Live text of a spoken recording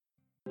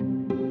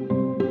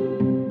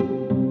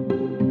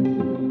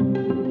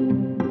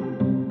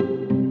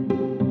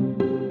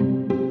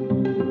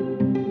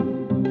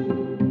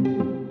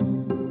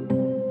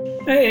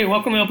Hey,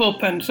 welcome to the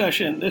Bullpen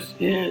session. This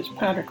is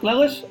Patrick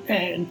Lellis,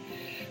 and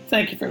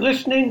thank you for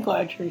listening.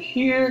 Glad you're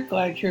here.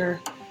 Glad you're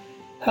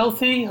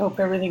healthy. Hope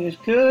everything is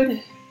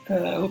good.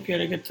 Hope you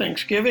had a good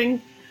Thanksgiving.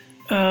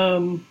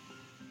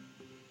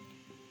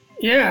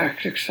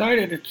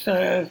 Excited. It's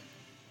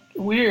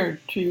weird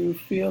to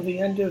feel the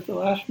end of the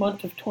last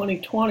month of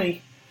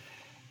 2020,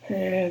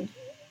 and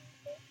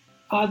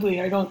oddly,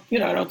 I don't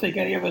think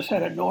any of us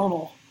had a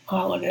normal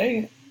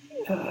holiday,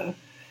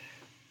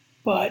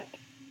 but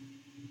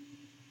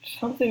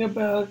something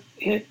about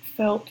it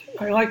felt,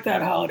 I like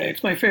that holiday.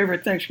 It's my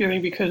favorite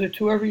Thanksgiving because it's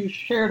whoever you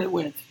shared it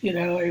with.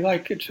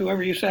 It's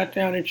whoever you sat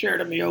down and shared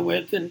a meal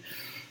with and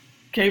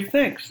gave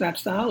thanks.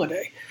 That's the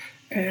holiday.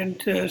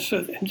 And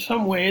so in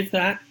some ways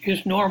that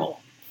is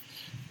normal,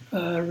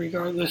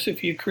 regardless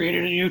if you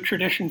created a new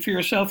tradition for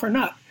yourself or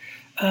not.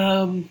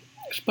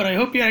 But I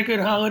hope you had a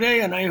good holiday,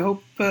 and I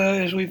hope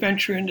as we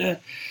venture into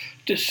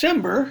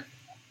December,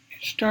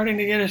 you're starting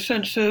to get a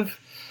sense of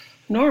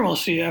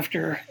normalcy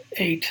after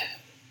 8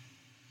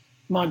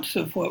 months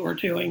of what we're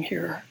doing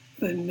here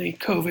in the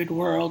COVID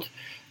world.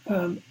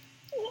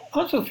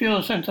 Also feel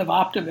a sense of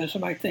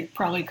optimism, I think,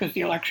 probably because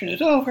the election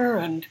is over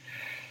and,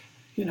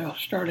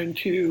 starting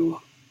to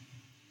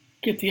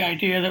get the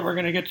idea that we're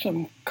going to get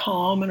some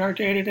calm in our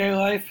day-to-day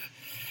life,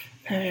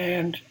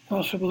 and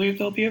also believe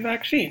there'll be a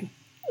vaccine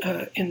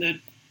in the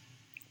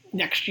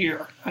next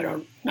year.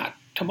 Not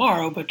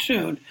tomorrow, but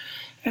soon.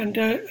 And,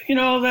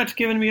 that's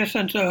given me a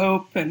sense of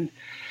hope. And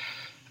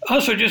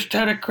also just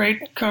had a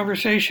great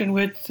conversation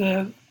with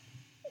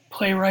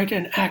playwright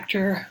and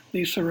actor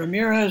Lisa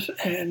Ramirez,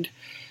 and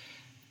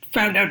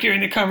found out during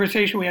the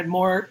conversation we had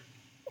more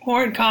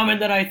in common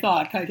than I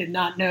thought. I did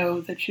not know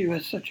that she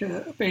was such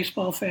a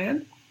baseball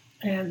fan,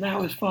 and that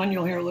was fun.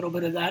 You'll hear a little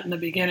bit of that in the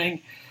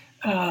beginning.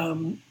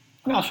 Also,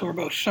 we're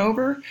both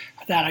sober.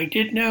 That I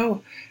did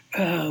know.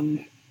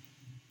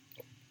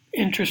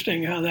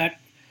 Interesting how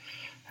that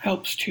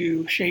helps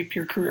to shape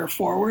your career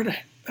forward.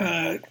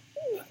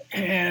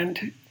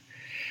 And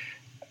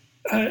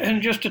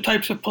just the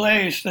types of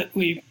plays that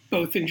we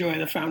both enjoy,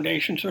 the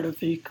foundation, sort of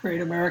the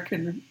great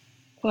American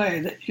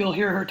play that you'll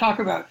hear her talk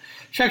about.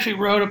 She actually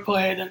wrote a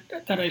play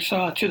that I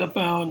saw, To the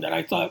Bone, that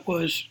I thought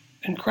was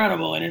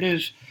incredible, and it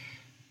is,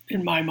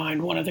 in my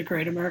mind, one of the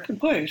great American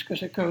plays,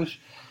 because it goes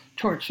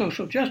towards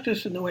social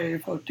justice in the way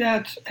of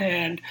Odette's,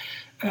 and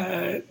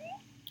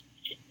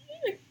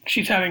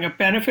she's having a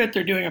benefit.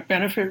 They're doing a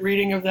benefit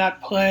reading of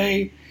that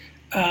play.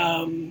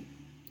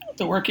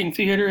 The Working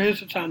Theater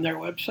it's on their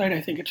website.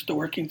 I think it's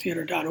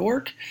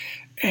theworkingtheater.org.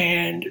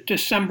 And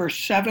December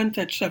 7th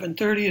at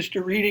 7:30 is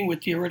the reading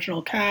with the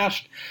original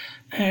cast.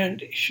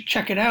 And you should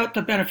check it out.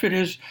 The benefit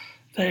is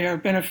they are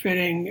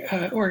benefiting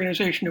an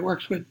organization that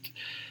works with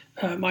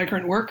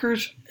migrant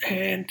workers.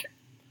 And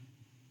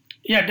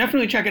yeah,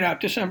 definitely check it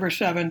out. December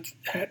 7th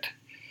at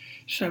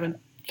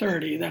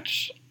 7:30.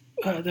 That's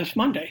this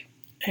Monday.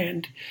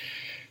 And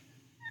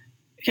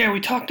yeah,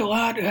 we talked a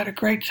lot. We had a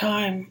great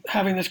time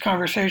having this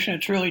conversation.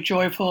 It's really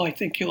joyful. I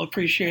think you'll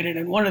appreciate it.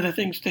 And one of the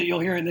things that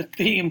you'll hear in the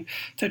theme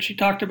that she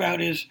talked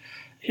about is,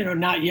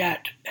 not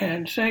yet,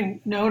 and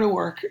saying no to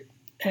work,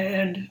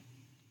 and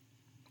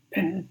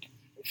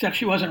that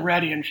she wasn't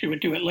ready and she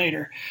would do it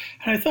later.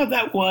 And I thought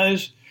that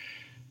was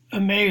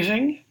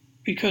amazing,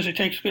 because it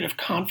takes a bit of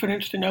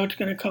confidence to know it's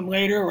going to come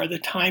later or the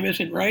time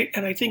isn't right.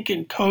 And I think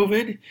in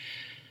COVID,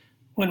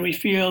 when we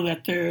feel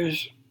that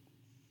there's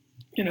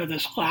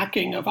this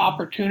lacking of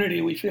opportunity,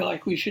 we feel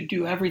like we should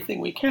do everything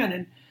we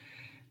can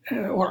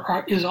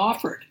or is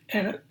offered.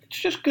 And it's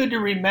just good to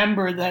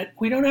remember that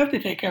we don't have to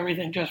take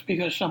everything just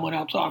because someone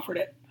else offered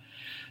it.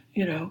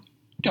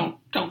 Don't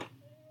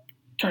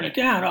turn it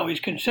down, always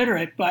consider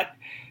it, but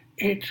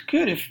it's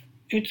good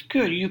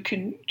you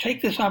can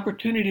take this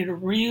opportunity to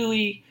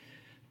really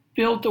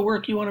build the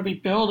work you want to be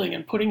building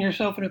and putting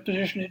yourself in a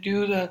position to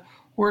do the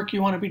work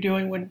you want to be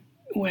doing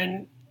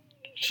when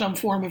some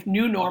form of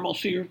new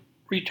normalcy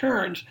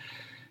returns.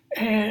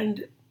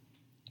 And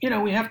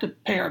we have to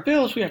pay our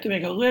bills, we have to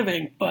make a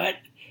living, but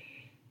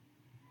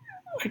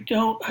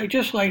I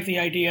just like the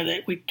idea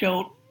that we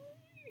don't,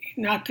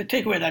 not to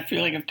take away that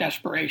feeling of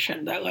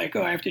desperation that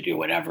I have to do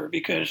whatever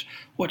because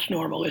what's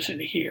normal isn't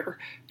here,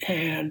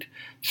 and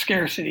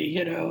scarcity,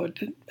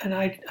 and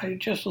I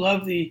just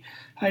love the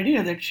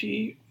idea that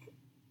she,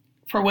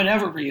 for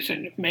whatever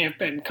reason, it may have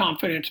been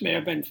confidence, may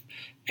have been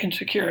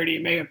insecurity,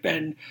 may have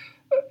been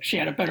she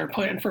had a better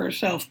plan for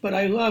herself, but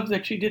I love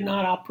that she did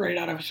not operate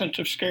out of a sense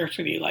of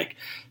scarcity, like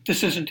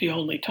this isn't the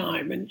only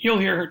time. And you'll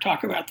hear her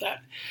talk about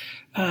that.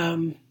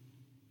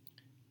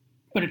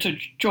 But it's a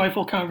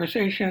joyful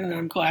conversation, and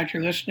I'm glad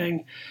you're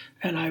listening,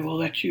 and I will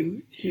let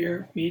you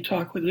hear me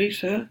talk with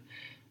Lisa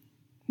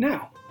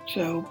now.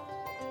 So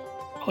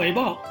play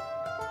ball.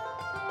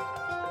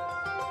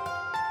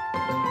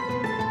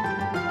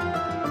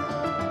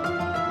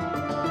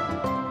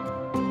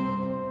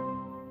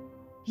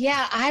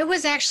 Yeah, I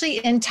was actually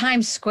in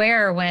Times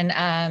Square when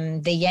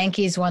the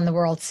Yankees won the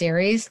World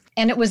Series.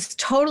 And it was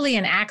totally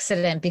an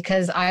accident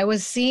because I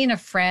was seeing a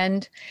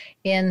friend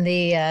in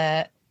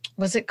the,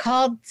 was it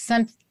called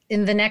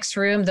in the next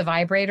room, the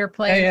vibrator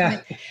play.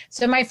 Yeah.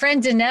 So my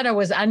friend Danetta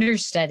was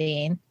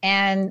understudying,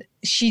 and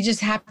she just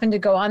happened to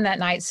go on that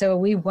night. So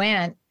we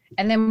went.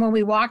 And then when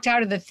we walked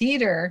out of the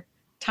theater,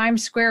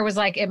 Times Square was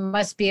like, it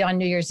must be on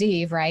New Year's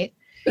Eve, right?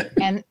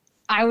 And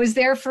I was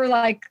there for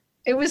like,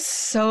 it was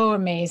so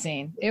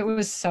amazing. It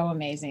was so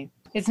amazing.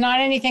 It's not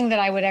anything that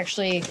I would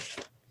actually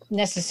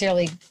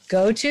necessarily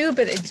go to,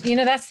 but it's, you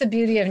know, that's the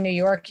beauty of New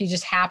York. You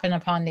just happen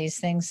upon these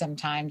things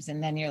sometimes,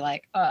 and then you're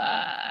like,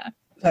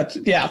 That's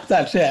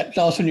it.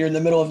 All of a sudden you're in the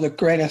middle of the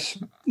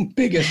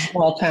biggest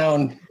small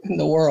town in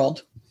the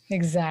world.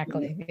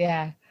 Exactly.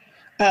 Yeah.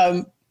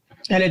 And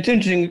it's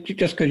interesting,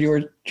 just because you're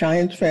a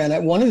Giants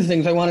fan, one of the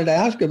things I wanted to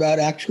ask about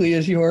actually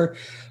is your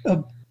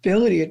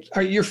ability.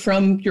 You're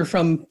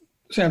from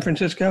San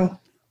Francisco?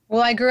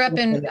 Well, I grew up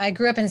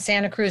in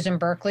Santa Cruz and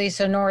Berkeley,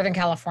 so Northern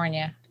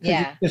California.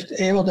 Yeah. Just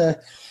able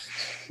to,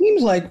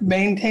 seems like,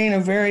 maintain a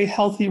very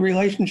healthy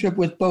relationship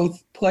with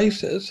both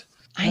places.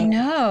 I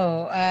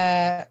know.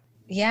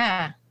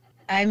 Yeah.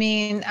 I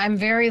mean, I'm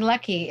very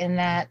lucky in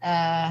that.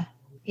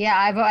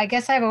 I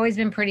guess I've always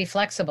been pretty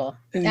flexible,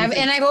 and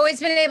I've always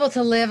been able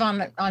to live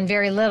on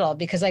very little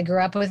because I grew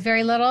up with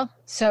very little.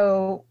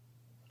 So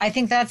I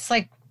think that's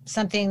like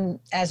something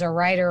as a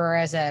writer or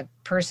as a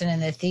person in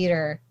the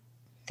theater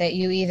that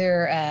you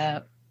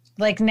either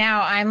like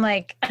now I'm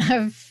like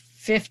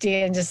 50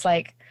 and just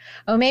like,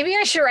 oh, maybe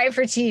I should write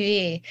for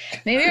TV.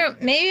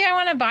 Maybe I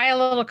want to buy a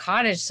little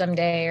cottage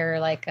someday, or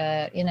like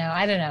I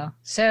don't know.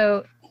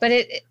 So,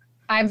 but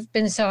I've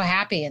been so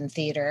happy in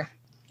theater,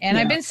 and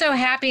I've been so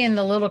happy in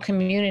the little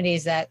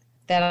communities that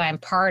I'm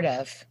part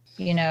of.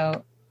 You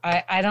know,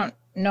 I don't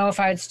know if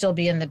I would still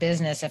be in the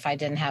business if I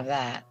didn't have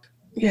that.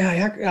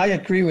 Yeah, I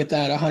agree with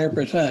that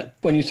 100%.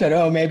 When you said,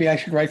 oh, maybe I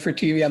should write for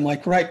TV, I'm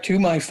like, right, to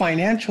my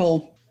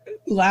financial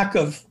lack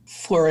of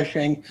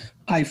flourishing,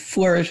 I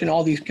flourish in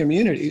all these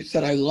communities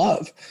that I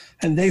love,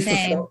 and they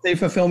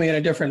fulfill me in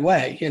a different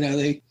way. You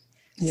know,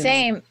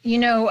 Same. You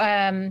know,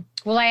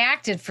 well, I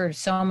acted for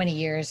so many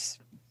years,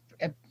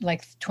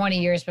 like 20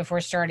 years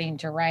before starting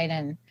to write.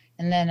 And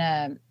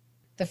then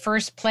the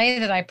first play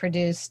that I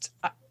produced,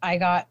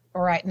 I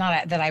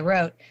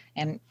wrote,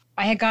 and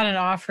I had got an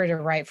offer to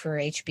write for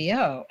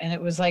HBO. And it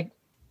was like,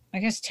 I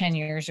guess 10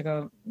 years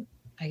ago,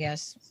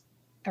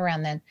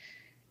 around then.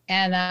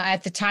 And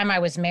at the time I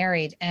was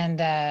married,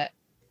 and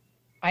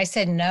I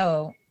said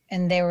no.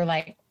 And they were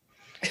like,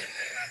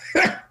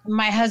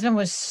 my husband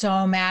was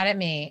so mad at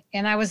me.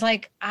 And I was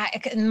like,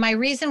 my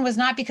reason was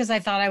not because I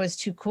thought I was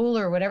too cool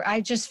or whatever. I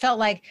just felt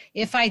like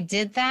if I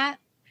did that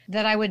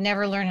I would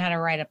never learn how to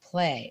write a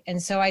play.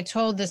 And so I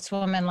told this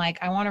woman, like,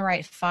 I want to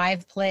write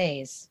 5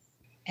 plays,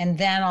 and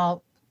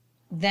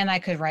then I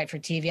could write for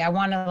TV. I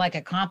want to like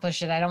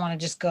accomplish it. I don't want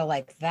to just go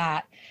like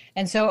that.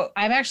 And so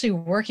I'm actually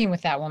working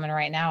with that woman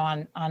right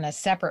now on a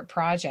separate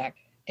project.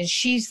 And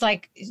she's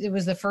like, it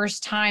was the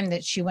first time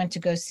that she went to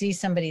go see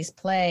somebody's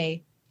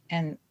play.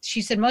 And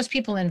she said, most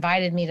people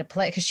invited me to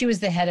play, because she was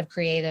the head of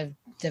creative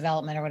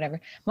development or whatever.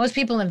 Most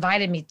people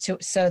invited me to,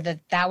 so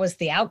that was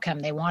the outcome.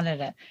 They wanted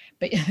it.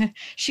 But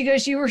she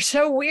goes, you were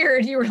so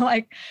weird. You were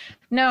like,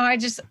 no,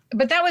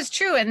 but that was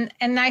true. And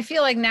I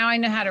feel like now I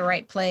know how to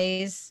write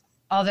plays.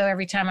 Although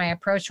every time I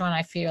approach one,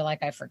 I feel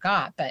like I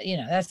forgot. But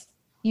that's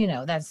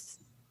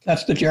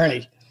the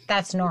journey.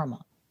 That's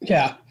normal.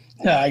 Yeah.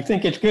 I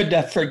think it's good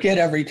to forget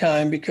every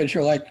time, because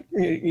you're like,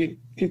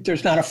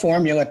 there's not a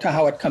formula to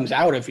how it comes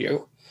out of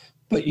you.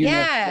 But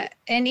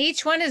and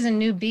each one is a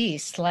new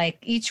beast. Like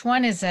each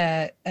one is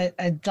a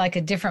like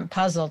a different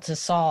puzzle to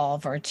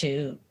solve or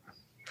to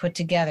put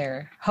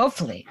together.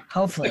 Hopefully.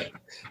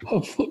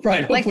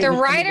 Right. Like the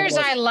writers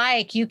I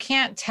like, you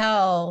can't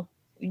tell.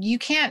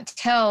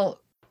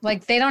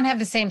 Like they don't have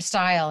the same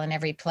style in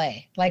every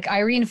play. Like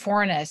Irene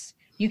Fornés,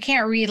 you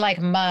can't read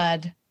like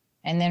Mud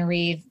and then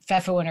read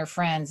Fefo and Her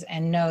Friends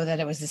and know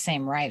that it was the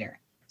same writer.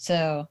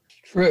 So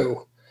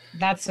true.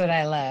 That's what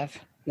I love.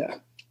 Yeah.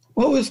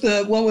 What was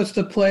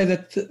the play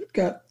that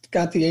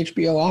got the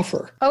HBO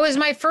offer? Oh, it was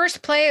my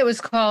first play. It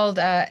was called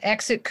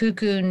Exit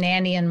Cuckoo,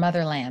 Nanny, and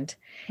Motherland.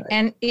 Right.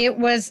 And Eve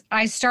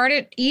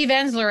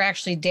Ensler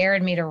actually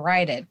dared me to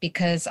write it,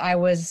 because I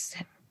was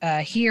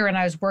here and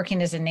I was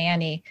working as a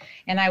nanny,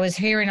 and I was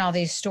hearing all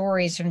these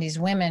stories from these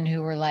women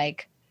who were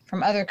like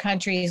from other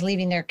countries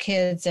leaving their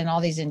kids and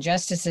all these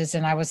injustices.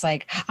 And I was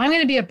like, I'm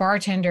going to be a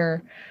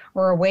bartender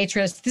or a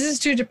waitress. This is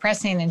too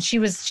depressing. And she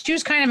was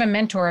kind of a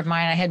mentor of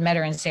mine. I had met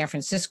her in San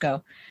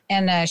Francisco,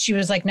 and she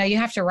was like, no, you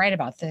have to write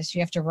about this.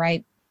 You have to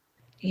write,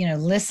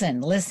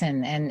 listen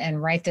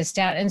and write this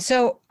down. And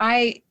so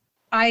I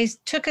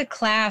took a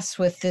class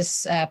with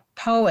this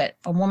poet,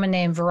 a woman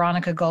named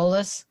Veronica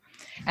Golis,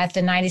 at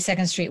the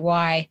 92nd Street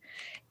Y.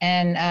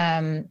 And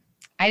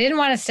I didn't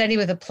want to study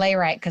with a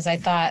playwright, because I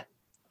thought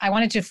I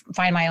wanted to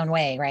find my own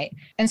way, right?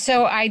 And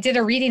so I did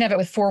a reading of it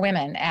with 4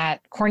 women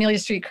at Cornelia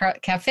Street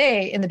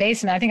Cafe in the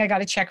basement. I think I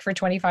got a check for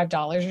 $25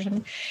 or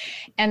something.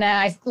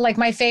 And like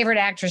my favorite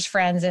actors'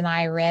 friends and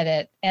I read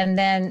it. And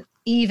then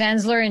Eve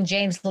Ensler and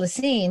James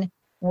Lacine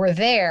were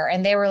there,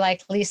 and they were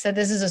like, Lisa,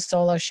 this is a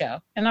solo show.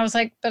 And I was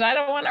like, but I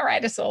don't want to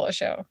write a solo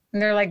show.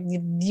 And they're like,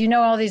 you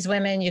know all these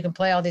women, you can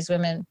play all these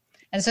women.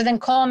 And so then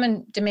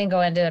Colman Domingo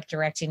ended up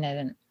directing it,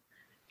 and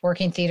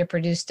Working Theater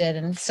produced it.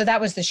 And so that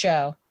was the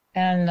show.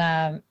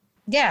 And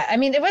yeah, I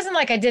mean, it wasn't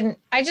like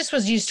I just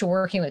was used to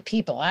working with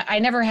people. I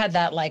never had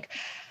that, like,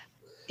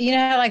 you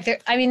know, like,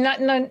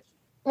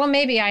 well,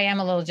 maybe I am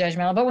a little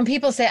judgmental, but when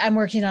people say I'm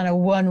working on a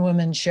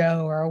one-woman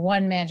show or a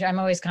one-man show, I'm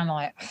always kind of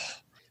like,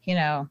 you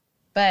know,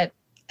 but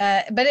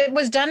it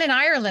was done in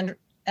Ireland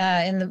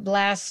in the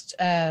last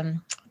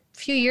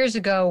few years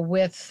ago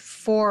with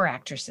 4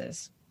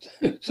 actresses.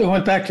 So I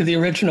went back to the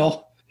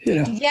original, you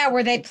know. Yeah,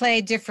 where they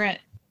played different.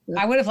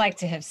 I would have liked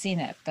to have seen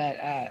it,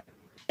 but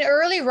the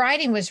early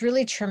writing was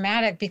really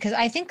traumatic because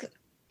I think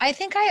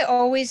I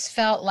always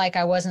felt like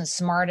I wasn't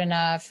smart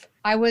enough.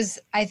 I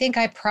think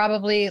I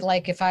probably,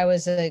 like, if I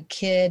was a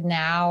kid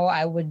now,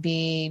 I would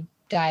be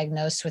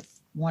diagnosed with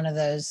one of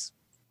those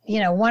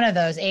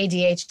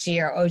ADHD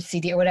or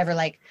OCD or whatever,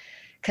 like,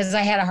 because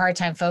I had a hard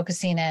time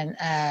focusing. And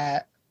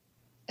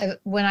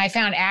when I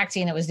found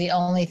acting, it was the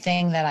only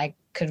thing that I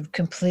could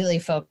completely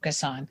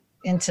focus on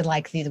into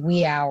like the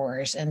wee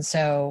hours. And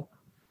so,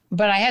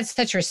 but I had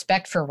such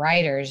respect for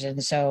writers.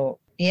 And so,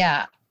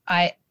 yeah,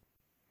 I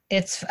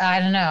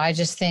don't know. I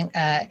just think,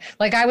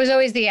 like, I was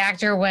always the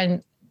actor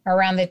when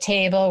around the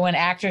table, when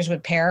actors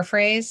would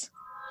paraphrase,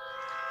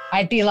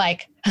 I'd be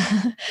like,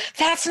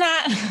 that's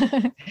not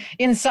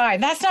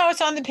inside. That's not what's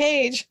on the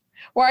page.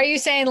 Why are you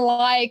saying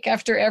like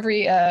after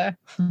every, or,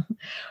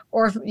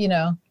 you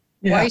know,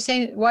 yeah. Why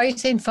are you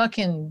saying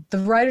fucking, the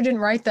writer didn't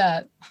write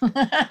that.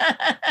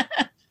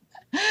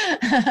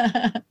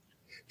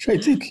 So I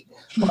think,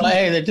 well,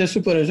 hey, the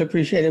discipline is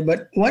appreciated,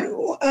 but what,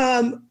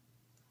 I'm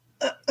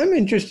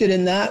interested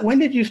in that. When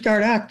did you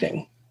start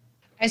acting?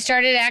 I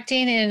started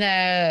acting in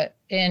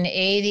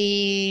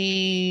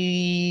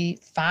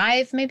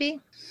 85, maybe.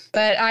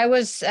 But I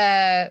was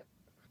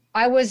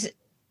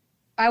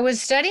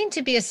studying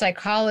to be a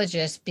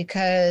psychologist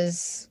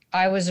because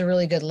I was a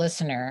really good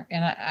listener.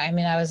 And I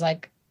mean, I was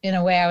like, in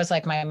a way, I was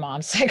like my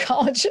mom's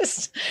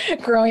psychologist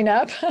growing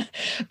up.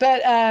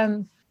 But,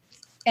 and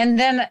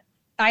then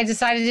I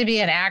decided to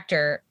be an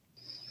actor.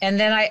 And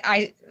then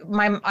I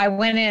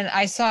went in,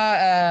 I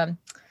saw,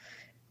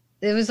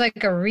 it was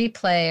like a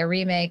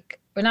remake,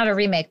 or not a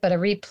remake, but a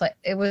replay.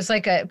 It was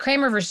like a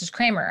Kramer versus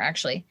Kramer,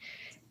 actually.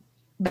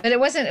 But it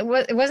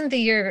wasn't the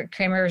year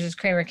Kramer versus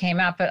Kramer came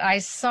out, but I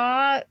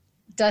saw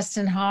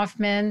Dustin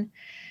Hoffman.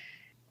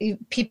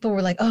 People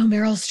were like, oh,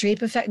 Meryl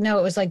Streep effect. No,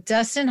 it was like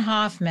Dustin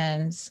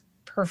Hoffman's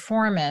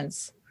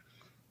performance.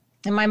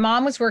 And my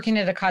mom was working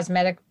at a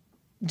cosmetic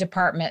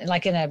department,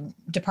 like in a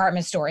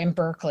department store in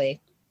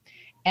Berkeley.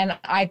 And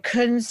I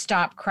couldn't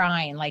stop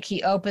crying. Like,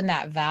 he opened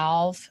that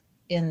valve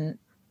and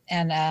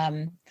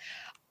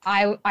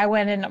I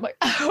went in, I'm like,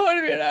 I want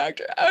to be an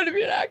actor. I want to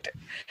be an actor.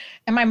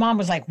 And my mom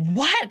was like,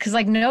 what? Because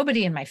like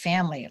nobody in my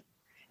family.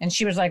 And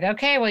she was like,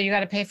 okay, well, you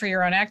got to pay for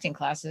your own acting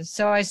classes.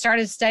 So I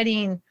started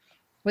studying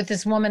with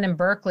this woman in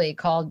Berkeley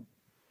called,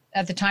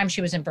 at the time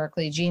she was in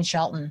Berkeley, Jean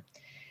Shelton.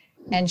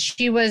 And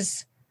she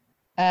was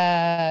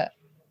a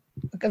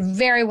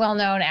very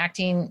well-known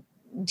acting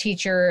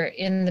teacher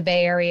in the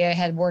Bay Area,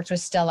 had worked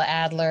with Stella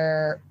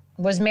Adler,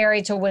 was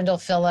married to Wendell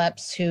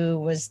Phillips, who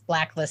was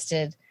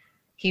blacklisted.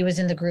 He was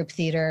in the group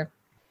theater.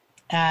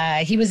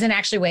 He was in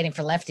Actually Waiting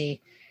for Lefty.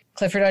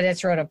 Clifford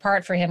Odets wrote a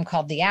part for him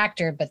called The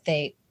Actor, but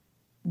they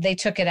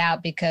took it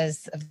out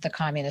because of the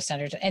communist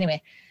under.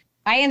 Anyway,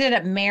 I ended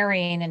up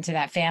marrying into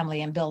that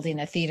family and building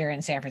a theater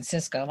in San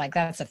Francisco. Like,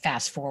 that's a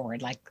fast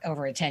forward, like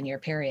over a 10-year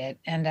period.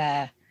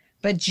 And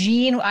but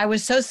Jean, I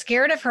was so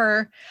scared of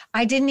her,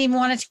 I didn't even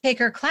want to take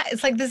her class.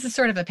 It's like, this is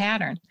sort of a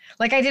pattern.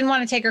 Like, I didn't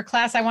want to take her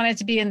class. I wanted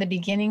to be in the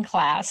beginning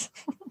class.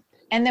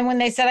 And then when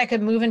they said I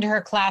could move into her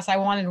class, I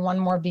wanted one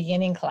more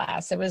beginning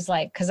class. It was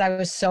like, because I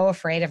was so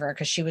afraid of her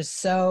because she was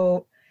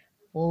so,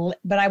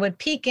 but I would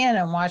peek in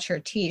and watch her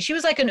teach. She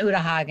was like an Uta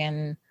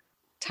Hagen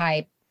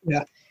type.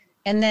 Yeah.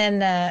 And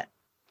then,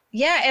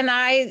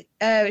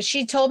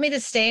 she told me to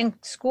stay in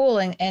school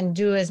and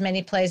do as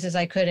many plays as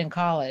I could in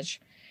college.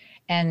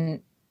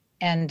 And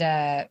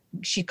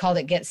she called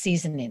it get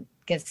seasoned.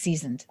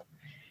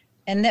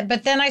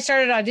 But then I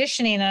started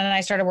auditioning and I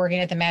started working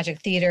at the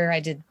Magic Theater. I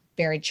did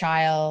Buried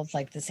Child,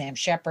 like the Sam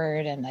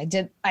Shepard, and I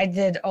did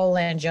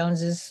Olan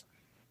Jones's,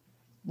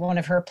 one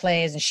of her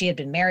plays, and she had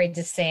been married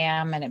to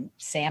Sam, and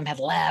Sam had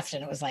left,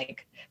 and it was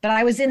like, but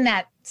I was in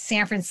that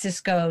San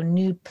Francisco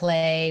new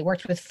play,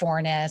 worked with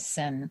Fornés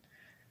and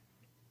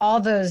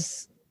all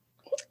those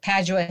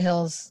Padua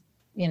Hills,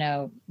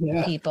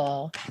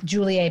 people,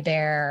 Julie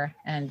Bear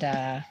and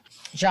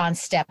John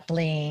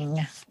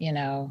Stepling,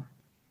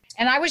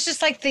 and I was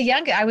just like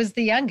I was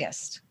the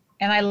youngest,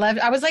 and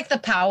I was like the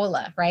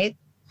Paola, right?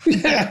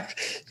 Yeah.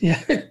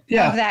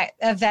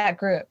 Of that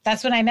group.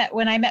 That's when I met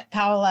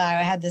Paola,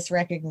 I had this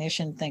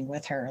recognition thing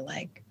with her.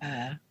 Like,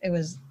 it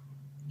was,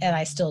 and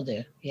I still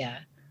do. Yeah.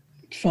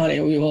 It's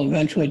funny. We will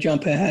eventually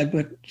jump ahead,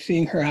 but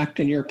seeing her act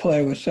in your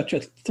play was such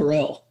a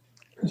thrill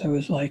because I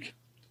was like,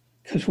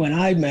 Because when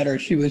I met her,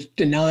 she was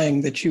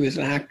denying that she was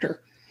an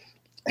actor.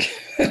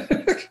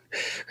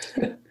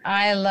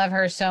 I love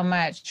her so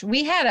much.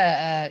 We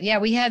had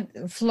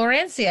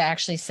Florencia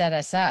actually set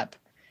us up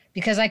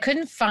because I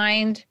couldn't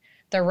find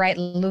the right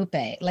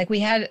Lupe. Like we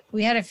had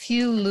a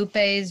few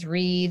Lupes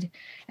read,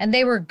 and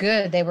they were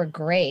good. They were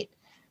great.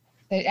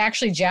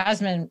 Actually,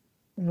 Jasmine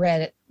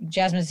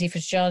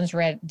Cephas Jones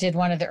did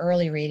one of the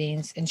early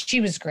readings, and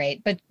she was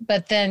great.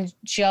 But then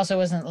she also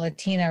wasn't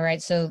Latina,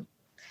 right? So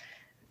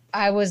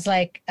I was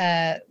like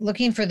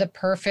looking for the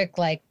perfect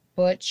like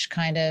butch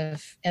kind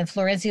of, and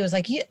Florencia was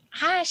like,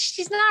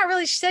 she's not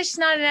really, she says she's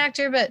not an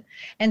actor,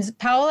 and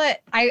Paola,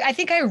 I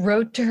think I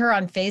wrote to her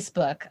on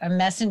Facebook, I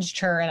messaged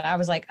her, and I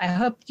was like, I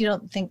hope you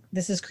don't think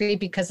this is creepy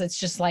because it's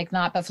just like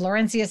not, but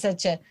Florencia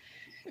said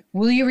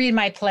will you read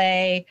my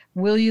play?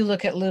 Will you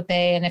look at Lupe?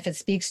 And if it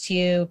speaks to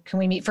you, can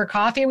we meet for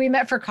coffee? We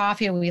met for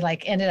coffee, and we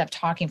like ended up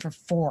talking for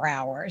 4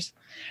 hours.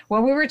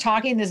 While we were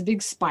talking, this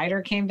big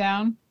spider came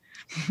down.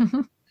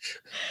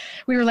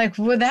 We were like,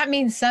 well, that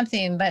means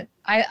something, but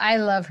I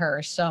love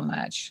her so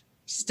much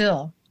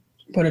still.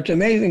 But it's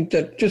amazing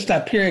that just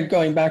that period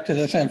going back to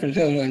the San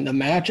Francisco and the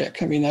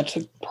magic. I mean, that's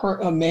an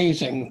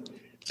amazing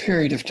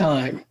period of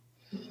time.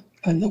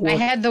 And I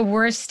had the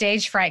worst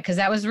stage fright because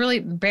that was really,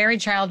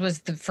 Buried Child was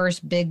the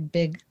first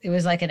big, it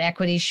was like an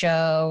equity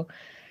show,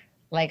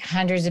 like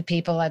hundreds of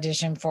people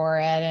auditioned for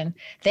it. And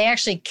they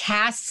actually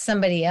cast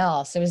somebody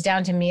else. It was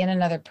down to me and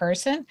another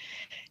person.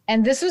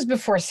 And this was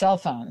before cell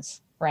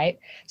phones. Right.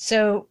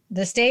 So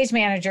the stage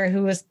manager,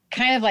 who was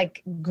kind of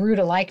like grew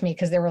to like me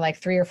because there were like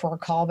 3 or 4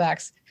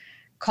 callbacks,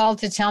 called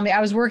to tell me I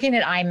was working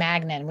at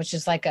iMagnin, which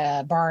is like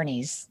a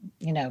Barney's,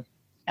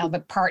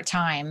 but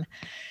part-time.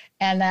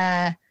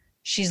 And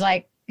she's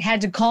like,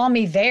 had to call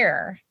me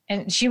there.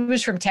 And she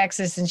was from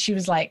Texas. And she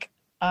was like,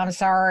 I'm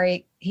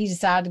sorry, he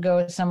decided to go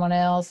with someone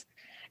else.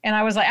 And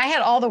I was like, I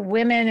had all the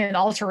women and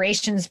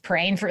alterations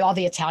praying for all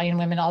the Italian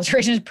women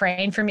alterations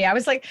praying for me. I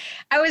was like,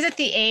 I was at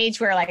the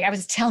age where like I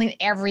was telling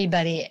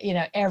everybody,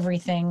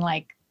 everything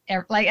like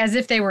as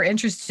if they were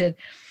interested.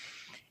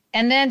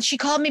 And then she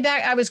called me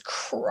back. I was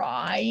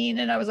crying.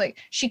 And I was like,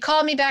 she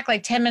called me back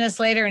like 10 minutes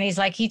later. And he's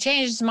like, he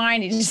changed his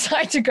mind. He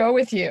decided to go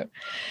with you.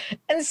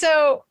 And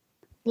so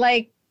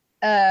like,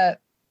 I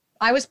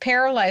was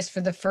paralyzed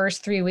for the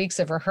first 3 weeks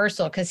of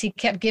rehearsal because he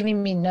kept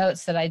giving me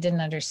notes that I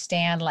didn't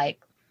understand.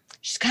 Like,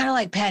 she's kind of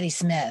like Patti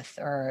Smith,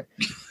 or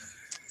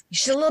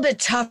she's a little bit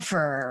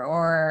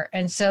tougher,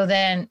 and so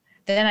then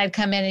I'd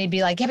come in and he'd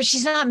be like, yeah, but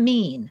she's not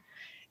mean.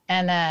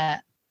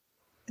 And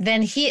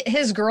then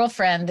his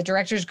girlfriend, the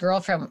director's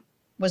girlfriend,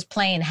 was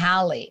playing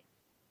Hallie,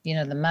 the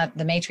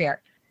matriarch.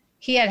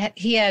 He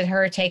had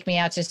her take me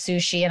out to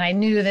sushi, and I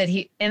knew that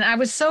and I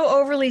was so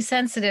overly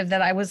sensitive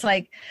that I was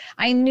like,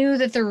 I knew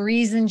that the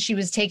reason she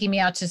was taking me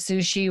out to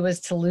sushi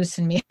was to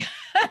loosen me.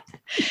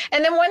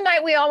 And then one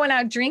night we all went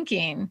out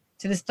drinking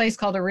to this place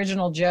called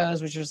Original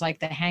Joe's, which was like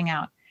the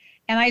hangout.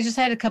 And I just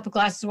had a couple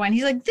glasses of wine.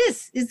 He's like,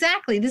 this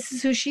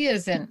is who she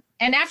is. And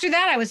after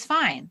that, I was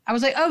fine. I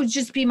was like, oh,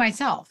 just be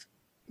myself.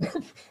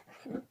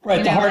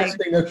 Right. The hardest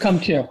thing to come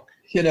to,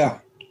 Yeah.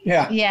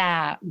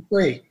 Yeah.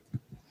 Great.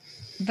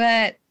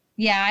 But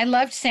yeah, I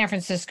loved San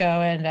Francisco.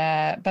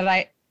 And, but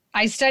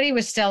I studied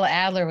with Stella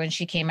Adler when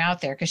she came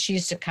out there because she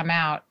used to come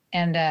out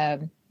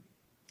and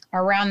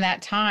around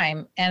that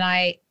time. And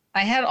I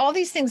had all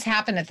these things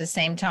happen at the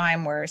same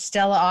time where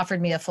Stella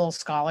offered me a full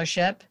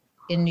scholarship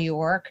in New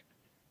York,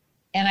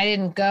 and I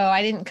didn't go.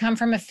 I didn't come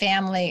from a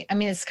family. I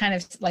mean, it's kind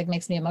of like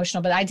makes me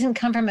emotional, but I didn't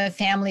come from a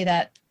family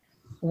that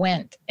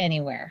went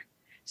anywhere.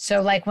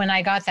 So like when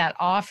I got that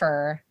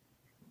offer,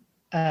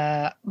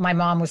 my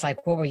mom was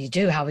like, what will you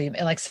do? How will you,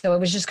 like, so it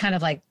was just kind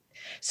of like,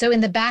 so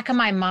in the back of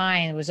my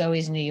mind was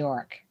always New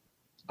York.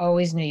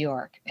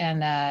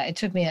 And it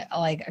took me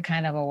like a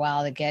kind of a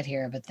while to get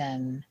here, but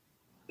then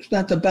it's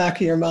not the back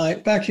of your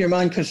mind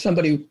because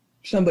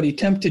somebody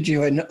tempted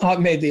you and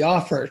made the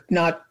offer,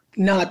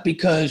 not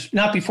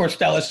before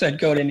Stella said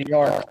go to New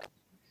York,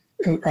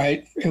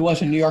 right? It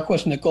wasn't, New York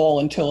wasn't the goal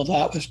until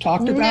that was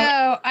talked about.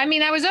 No, I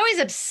mean, I was always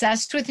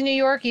obsessed with New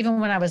York, even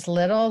when I was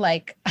little.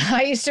 Like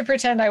I used to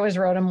pretend I was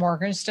Rhoda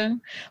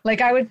Morgenstern.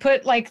 Like I would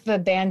put like the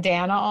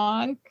bandana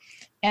on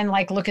and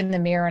like look in the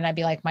mirror and I'd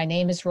be like, my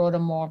name is Rhoda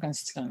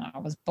Morgenstern. I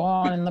was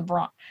born in the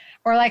Bronx.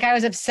 Or like I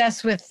was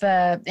obsessed with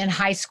in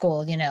high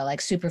school, like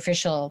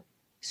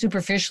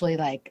superficially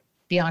like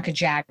Bianca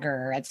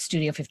Jagger at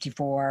Studio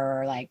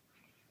 54 or like,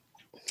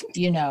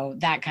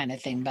 that kind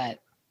of thing. But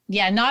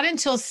yeah, not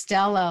until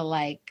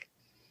Stella,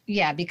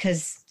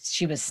 because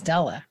she was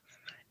Stella.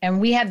 And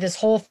we had this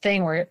whole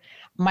thing where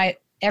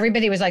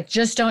everybody was like,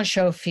 just don't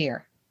show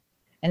fear.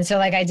 And so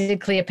like I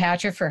did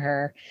Cleopatra for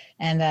her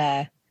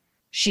and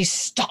she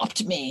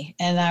stopped me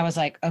and I was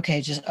like,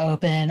 okay, just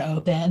open.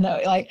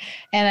 Like,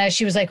 and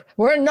she was like,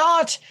 we're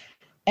not.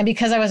 And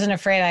because I wasn't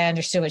afraid, I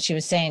understood what she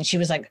was saying. She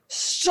was like,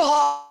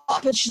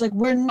 stop. And she's like,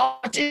 we're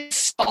not in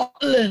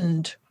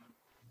Scotland.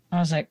 I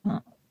was like,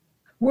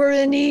 we're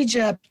in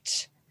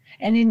Egypt.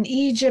 And in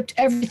Egypt,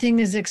 everything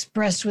is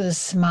expressed with a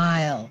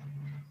smile.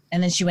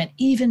 And then she went,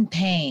 even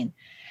pain.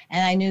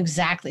 And I knew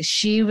exactly.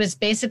 She was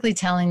basically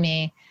telling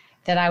me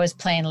that I was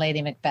playing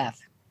Lady Macbeth,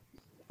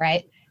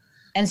 right?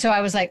 And so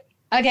I was like,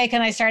 okay,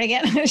 can I start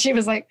again? She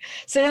was like,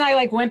 so then I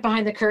like went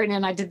behind the curtain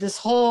and I did this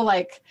whole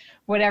like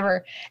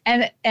whatever.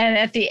 And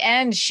at the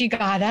end, she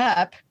got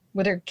up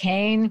with her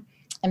cane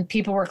and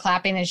people were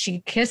clapping and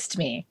she kissed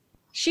me.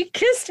 She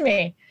kissed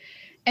me.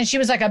 And she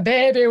was like, a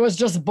baby was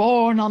just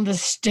born on the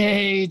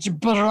stage.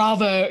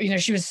 Bravo. You know,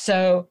 she was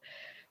so,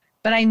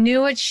 but I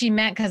knew what she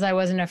meant because I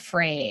wasn't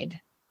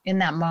afraid in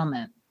that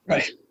moment.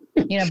 Right.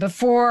 You know,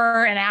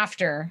 before and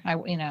after,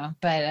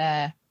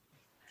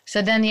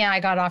 so then, I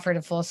got offered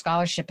a full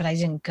scholarship, but I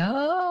didn't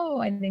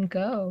go.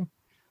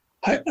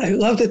 I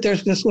love that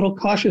there's this little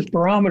cautious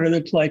barometer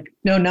that's like,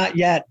 no, not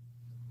yet.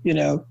 You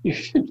know, you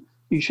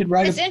should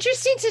write. It's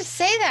interesting to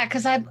say that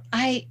because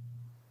I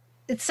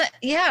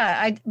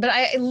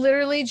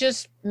literally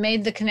just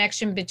made the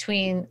connection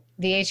between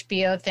the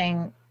HBO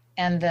thing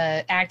and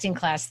the acting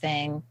class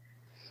thing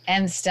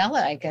and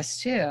Stella, I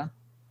guess, too.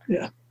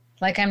 Yeah.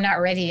 Like, I'm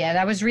not ready yet.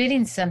 I was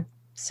reading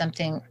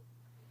something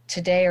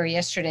today or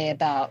yesterday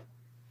about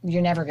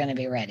you're never going to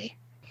be ready.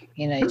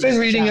 You know, I've been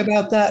reading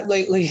about that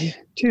lately,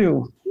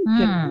 too.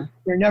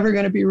 You're never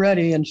going to be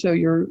ready. And so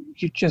you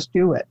just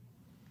do it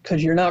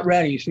because you're not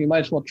ready. So you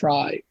might as well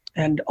try.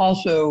 And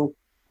also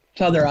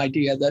this other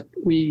idea that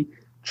we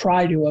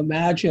try to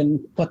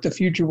imagine what the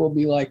future will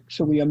be like.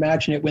 So we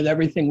imagine it with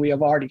everything we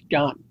have already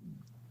done.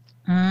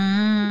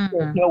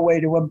 There's no way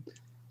to,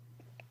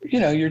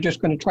 you're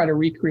just going to try to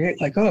recreate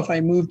like, oh, if I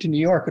move to New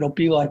York, it'll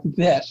be like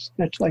this.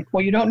 It's like,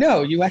 well, you don't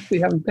know. You actually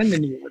haven't been to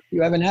New York.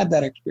 You haven't had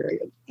that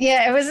experience.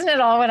 Yeah, it wasn't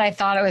at all what I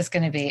thought it was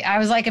going to be. I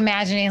was like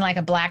imagining like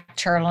a black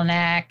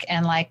turtleneck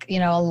and like,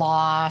 a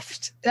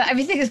loft.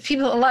 Everything is a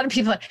lot of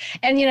people,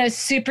 and,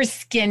 super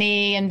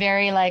skinny and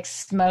very like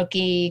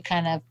smoky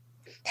kind of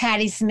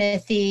Patti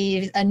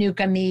Smithy,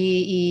 Anuka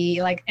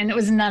Me, like, and it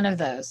was none of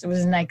those. It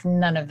was like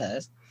none of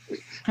those.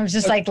 I was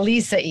just like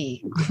Lisa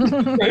E.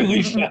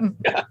 Lisa.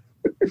 Yeah.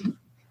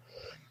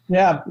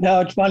 Yeah,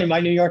 no, it's funny.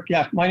 My New York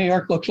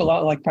looks a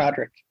lot like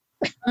Patrick.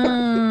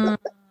 Not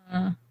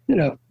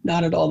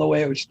at all the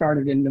way it was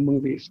started in the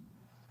movies.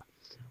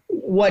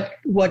 What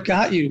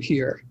got you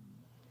here,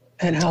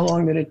 and how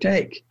long did it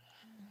take?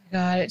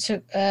 God, it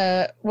took.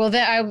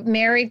 I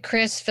married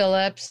Chris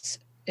Phillips,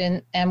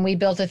 and we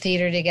built a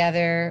theater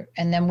together,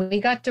 and then we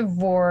got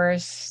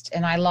divorced,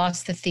 and I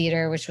lost the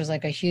theater, which was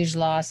like a huge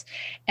loss,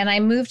 and I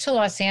moved to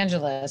Los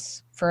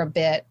Angeles for a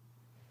bit.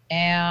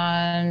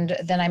 And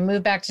then I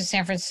moved back to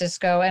San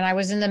Francisco, and I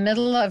was in the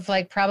middle of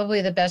like probably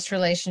the best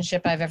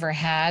relationship I've ever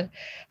had.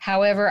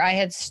 However,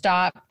 I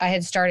stopped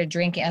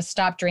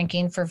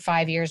drinking for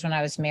 5 years when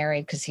I was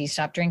married because he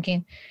stopped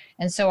drinking.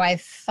 And so I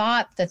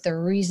thought that the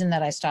reason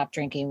that I stopped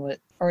drinking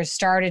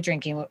started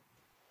drinking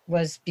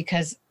was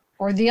because,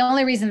 or the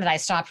only reason that I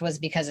stopped was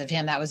because of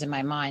him. That was in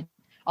my mind,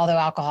 although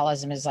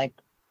alcoholism is like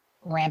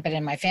rampant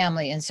in my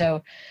family. And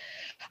so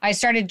I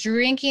started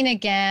drinking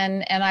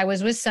again, and I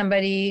was with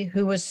somebody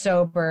who was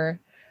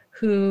sober,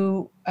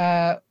 who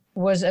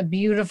was a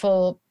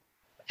beautiful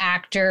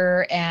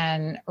actor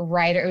and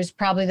writer. It was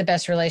probably the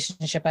best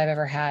relationship I've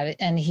ever had.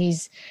 And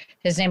his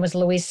name was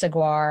Luis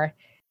Seguar.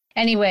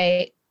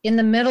 Anyway, in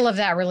the middle of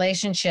that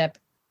relationship,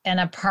 an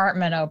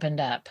apartment opened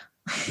up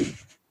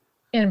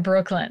in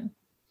Brooklyn,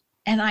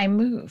 and I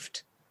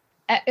moved.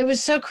 It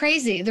was so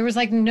crazy. There was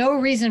like no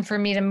reason for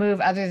me to move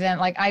other than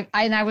like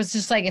I was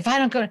just like, if I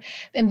don't go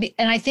and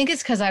I think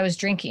it's because I was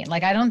drinking.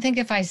 Like, I don't think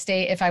it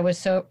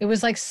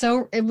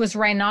was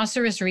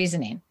rhinoceros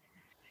reasoning.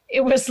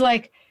 It was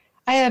like,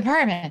 I have an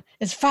apartment.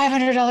 It's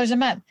 $500 a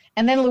month.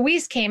 And then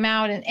Luis came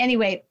out, and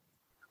anyway,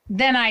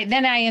 then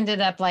I ended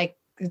up like,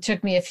 it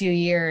took me a few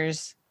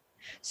years.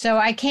 So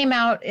I came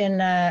out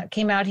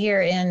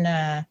here in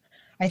I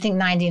think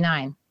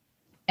 99.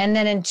 And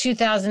then in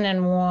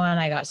 2001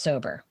 I got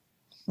sober.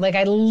 Like,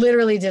 I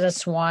literally did a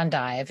swan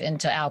dive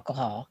into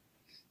alcohol,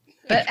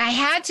 but I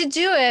had to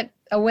do it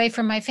away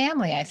from my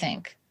family, I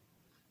think.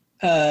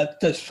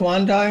 The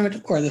swan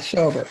dive or the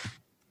sober?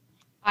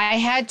 I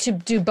had to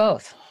do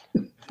both.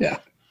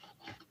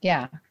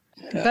 Yeah.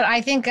 But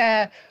I think,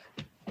 I'm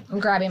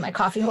grabbing my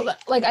coffee. Hold on.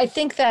 Like, I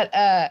think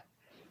that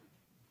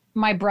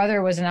my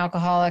brother was an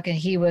alcoholic, and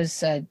he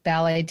was a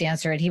ballet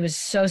dancer, and he was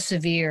so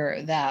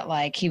severe that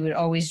like he would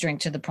always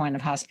drink to the point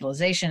of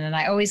hospitalization. And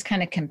I always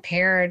kind of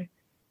compared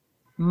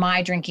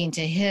my drinking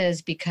to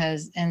his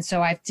and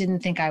so I didn't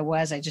think I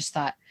just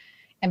thought,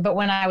 but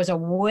when I was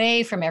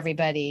away from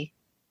everybody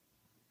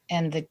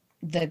and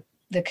the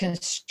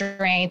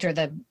constraint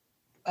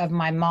of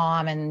my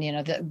mom,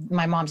 and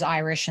my mom's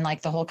Irish, and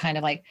like the whole kind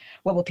of like,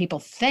 what will people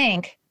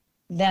think?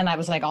 Then I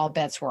was like, all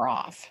bets were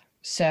off.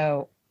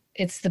 So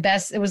it's the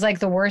best. It was like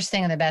the worst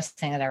thing and the best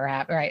thing that ever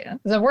happened. Right.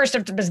 The worst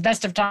of the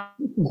best of times.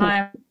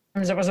 It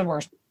was the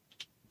worst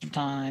of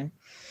time.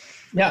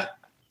 Yeah.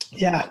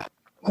 Yeah.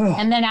 Oh.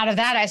 And then out of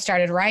that, I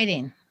started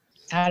writing.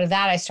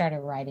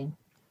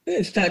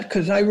 Is that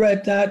because I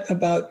read that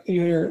about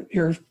your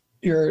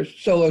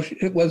solo?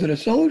 Was it a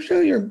solo show?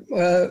 You're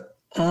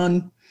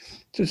on.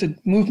 There's a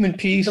movement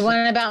piece. The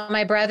one about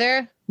my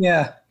brother.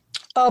 Yeah.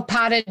 Oh,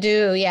 Pas de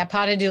Deux. Yeah,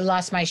 Pas de Deux,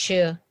 Lost My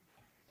Shoe.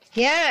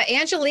 Yeah,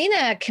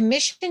 Angelina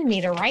commissioned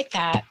me to write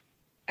that.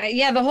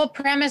 Yeah, the whole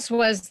premise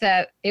was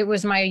that it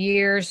was my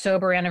year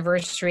sober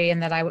anniversary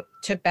and that I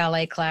took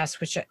ballet class,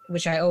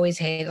 which I always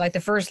hate. Like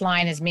the first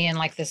line is me in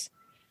like this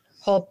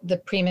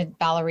the prima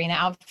ballerina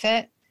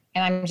outfit.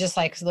 And I'm just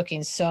like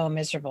looking so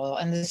miserable.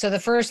 And so the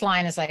first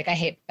line is like, I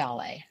hate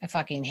ballet. I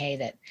fucking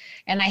hate it.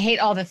 And I hate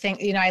all the things,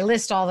 I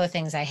list all the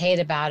things I hate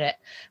about it.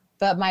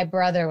 But my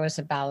brother was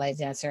a ballet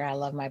dancer. I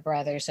love my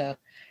brother. So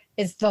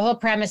it's the whole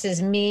premise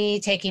is me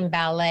taking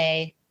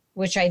ballet,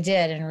 which I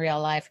did in real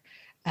life,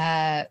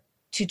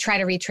 to try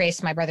to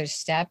retrace my brother's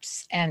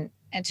steps and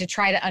to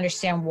try to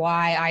understand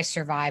why I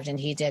survived and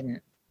he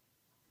didn't.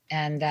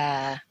 And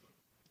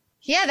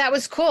yeah, that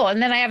was cool.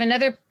 And then I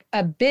have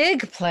a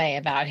big play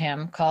about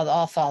him called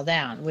All Fall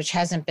Down, which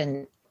hasn't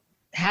been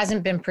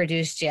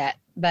produced yet.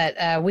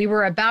 But we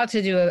were about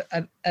to do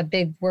a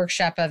big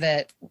workshop of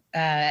it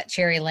at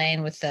Cherry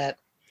Lane with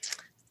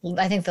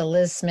I think the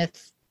Liz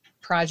Smith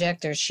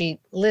Project, or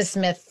Liz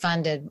Smith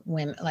funded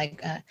women.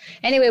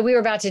 Anyway, we were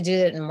about to do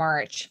it in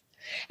March.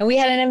 And we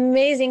had an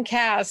amazing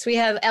cast. We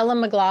had Ellen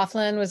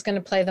McLaughlin was going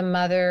to play the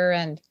mother,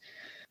 and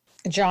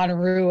John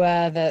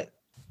Rua,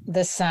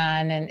 the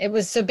son. And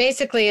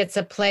basically it's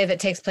a play that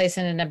takes place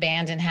in an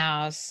abandoned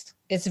house.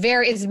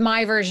 It's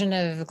my version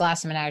of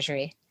Glass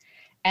Menagerie.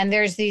 And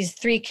there's these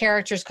three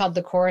characters called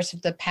the Chorus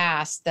of the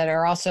Past that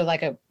are also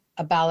like a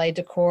ballet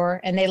decor,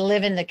 and they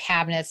live in the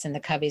cabinets and the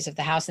cubbies of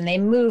the house, and they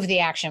move the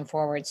action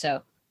forward.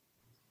 So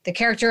the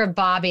character of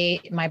Bobby,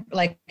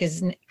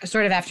 is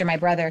sort of after my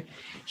brother.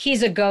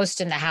 He's a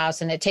ghost in the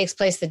house, and it takes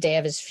place the day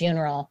of his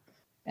funeral.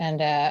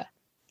 And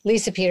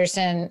Lisa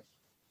Peterson,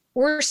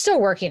 we're still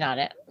working on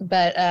it,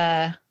 but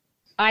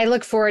I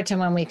look forward to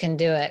when we can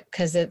do it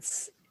because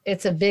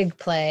it's a big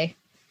play,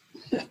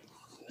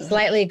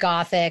 slightly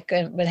gothic,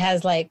 but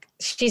has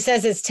she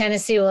says it's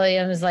Tennessee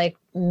Williams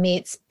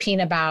meets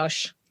Pina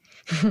Bausch.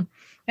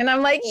 And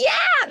I'm like,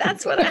 yeah,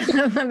 that's what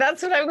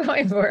I'm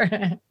going for.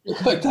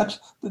 But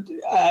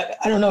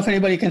I don't know if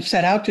anybody can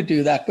set out to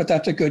do that, but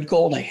that's a good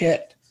goal to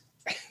hit.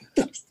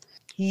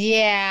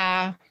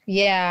 Yeah.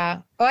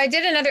 Oh, I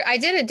did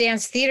a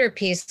dance theater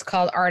piece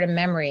called Art of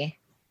Memory.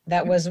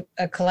 That was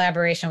a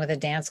collaboration with a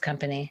dance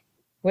company,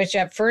 which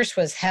at first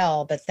was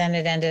hell, but then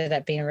it ended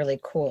up being really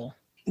cool.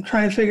 I'm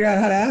trying to figure out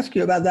how to ask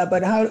you about that,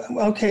 but I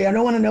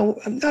don't want to know,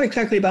 not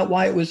exactly about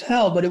why it was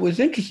hell, but it was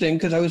interesting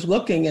because I was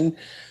looking and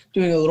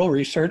doing a little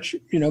research,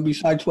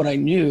 besides what I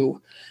knew.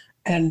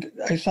 And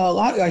I saw a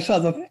lot. I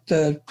saw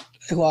I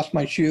Lost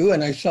My Shoe,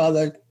 and I saw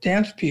the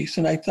dance piece,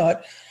 and I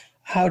thought,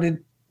 how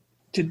did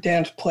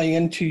dance play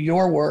into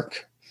your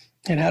work?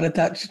 And how did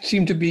that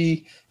seem to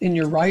be in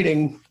your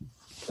writing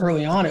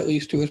early on, at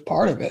least, it was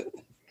part of it?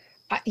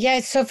 Yeah,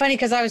 it's so funny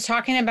because I was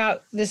talking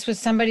about this with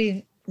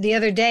somebody the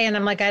other day, and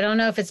I'm like, I don't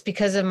know if it's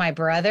because of my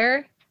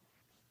brother.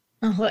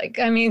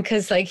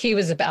 Because he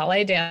was a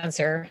ballet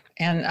dancer,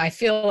 and I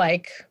feel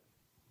like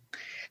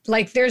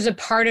there's a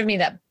part of me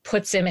that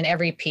puts him in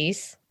every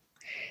piece.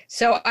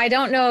 So I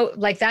don't know,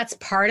 that's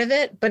part of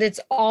it, but it's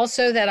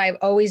also that I've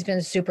always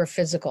been super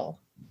physical.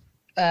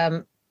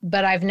 But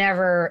I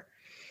never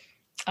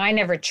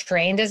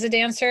trained as a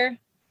dancer,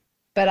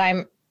 but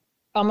I'm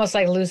almost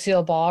like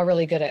Lucille Ball,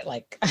 really good at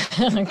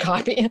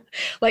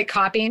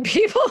copying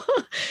people.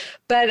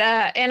 But,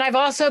 and I've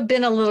also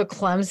been a little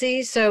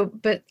clumsy.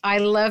 But I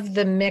love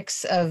the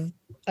mix of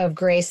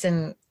grace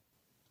and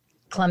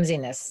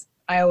clumsiness.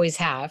 I always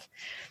have.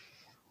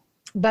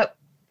 But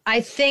I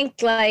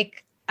think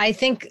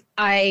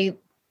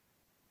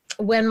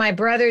when my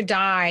brother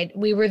died,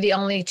 we were the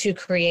only two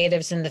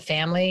creatives in the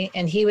family,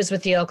 and he was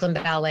with the Oakland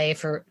Ballet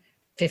for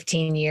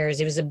 15 years.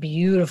 He was a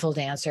beautiful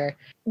dancer.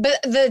 But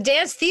the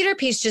dance theater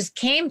piece just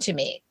came to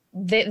me.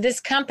 This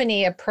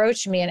company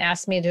approached me and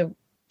asked me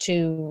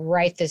to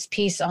write this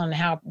piece on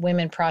how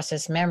women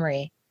process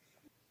memory.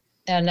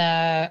 And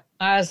I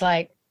was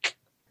like,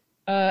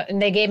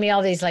 and they gave me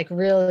all these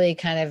really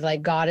kind of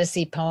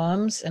goddessy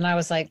poems. And I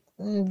was like,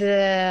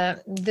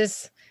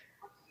 this.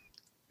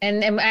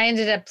 And I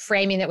ended up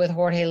framing it with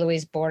Jorge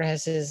Luis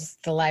Borges's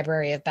The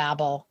Library of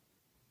Babel.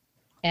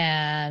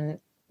 And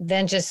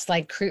then just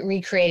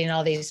recreating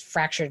all these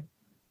fractured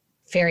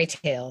fairy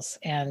tales.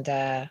 And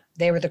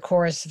they were the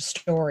chorus of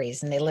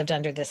stories, and they lived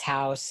under this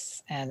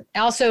house. And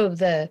also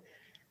the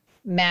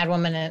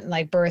madwoman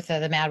and Bertha,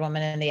 the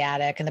madwoman in the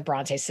attic, and the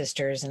Bronte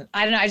sisters. And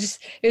I don't know, it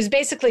was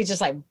basically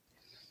just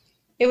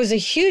it was a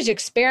huge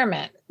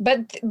experiment.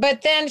 But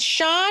then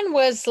Sean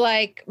was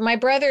my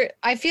brother.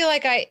 I feel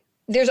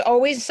there's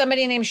always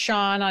somebody named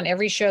Sean on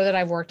every show that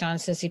I've worked on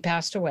since he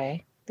passed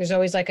away. There's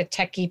always a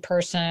techie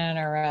person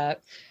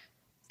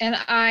and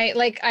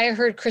I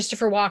heard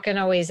Christopher Walken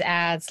always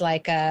adds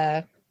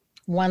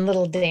one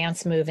little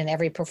dance move in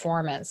every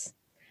performance.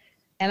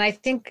 And I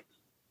think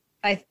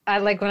I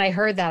when I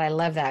heard that, I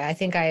love that. I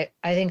think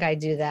I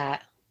do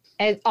that.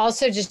 And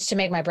also just to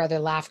make my brother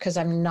laugh because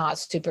I'm not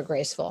super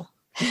graceful.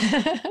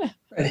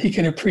 And he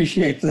can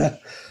appreciate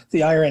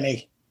the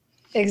irony.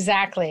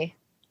 Exactly.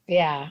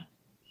 Yeah.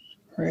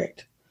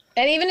 Right.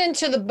 And even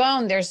into the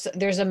bone, there's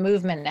a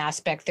movement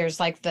aspect. There's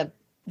like the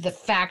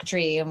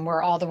factory and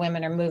where all the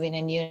women are moving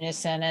in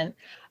unison. And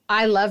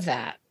I love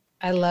that.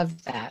 I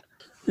love that.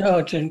 No,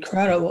 it's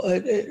incredible.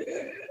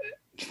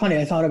 It's funny.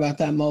 I thought about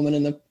that moment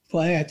in the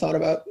play. I thought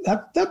about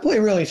that play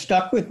really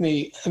stuck with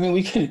me. I mean,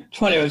 it's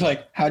funny. It was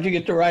like, how'd you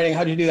get to writing?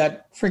 How'd you do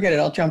that? Forget it.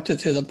 I'll jump to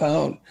the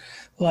bone.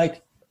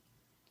 Like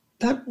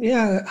that.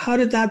 Yeah. How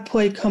did that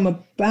play come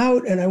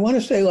about? And I want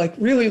to say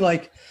really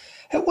what,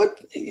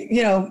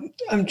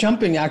 I'm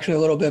jumping actually a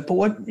little bit,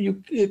 but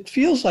it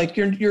feels like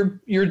you're,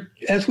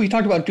 as we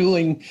talked about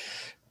being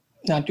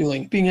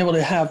able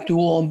to have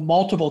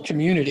multiple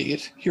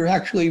communities, you're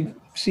actually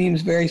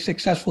seems very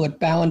successful at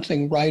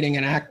balancing writing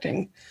and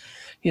acting,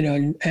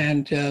 and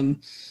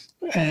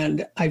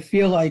I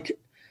feel like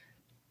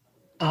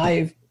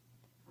I've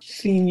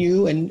seen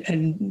you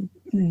and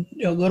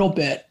a little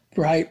bit,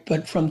 right?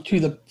 But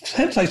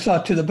since I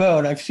saw To the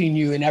Bone, I've seen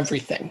you in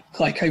everything.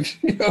 Like and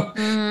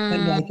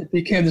like it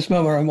became this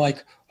moment where I'm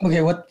like,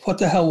 okay, what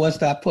the hell was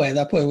that play?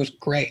 That play was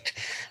great.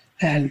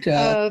 And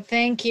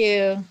thank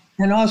you.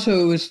 And also,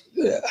 it was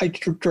I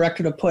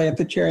directed a play at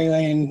the Cherry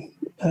Lane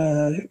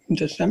in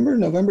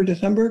November,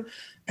 December,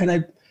 and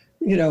it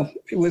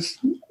was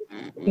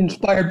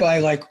inspired by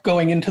like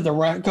going in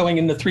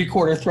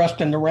 3/4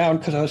 thrust in the round,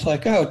 because I was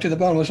like, oh, To the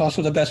Bone was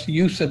also the best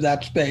use of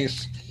that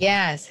space.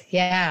 Yes,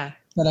 yeah,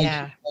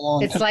 yeah.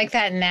 It's like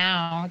that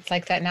now.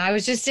 I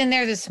was just in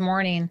there this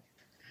morning.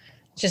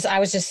 I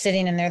was just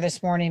sitting in there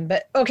this morning.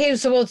 But okay,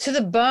 so To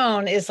the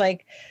Bone is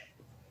like.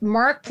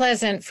 Mark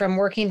Pleasant from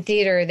Working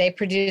Theater, they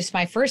produced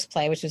my first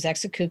play, which was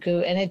Exit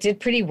Cuckoo, and it did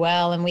pretty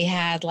well. And we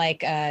had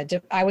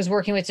I was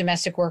working with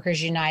Domestic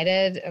Workers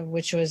United,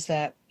 which was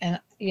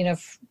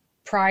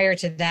prior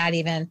to that,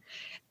 even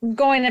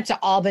going up to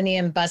Albany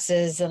in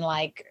buses and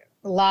like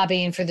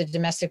lobbying for the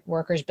Domestic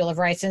Workers Bill of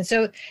Rights. And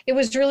so it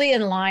was really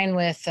in line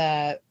with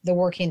the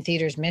Working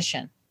Theater's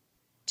mission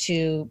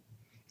to,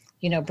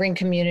 bring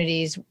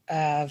communities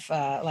of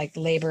like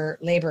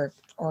labor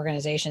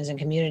organizations and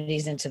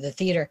communities into the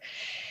theater.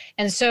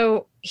 And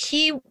so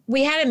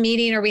we had a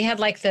meeting, or we had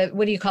like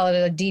what do you call it?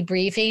 A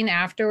debriefing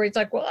afterwards.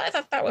 Like, well, I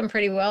thought that went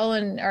pretty well.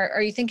 And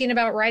are you thinking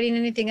about writing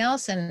anything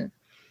else? And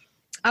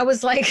I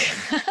was like,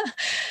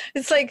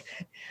 it's like,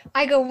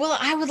 I go, well,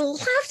 I would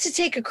love to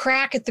take a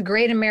crack at the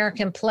Great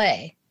American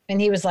Play. And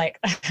he was like,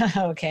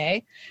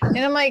 okay. And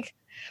I'm like,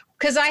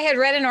 because I had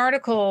read an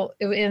article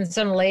in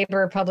some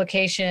labor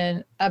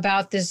publication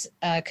about this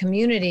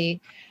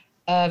community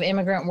of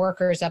immigrant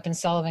workers up in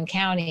Sullivan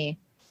County,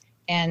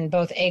 and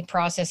both egg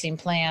processing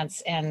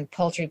plants and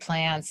poultry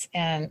plants.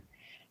 And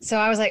so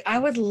I was like, I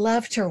would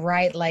love to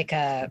write like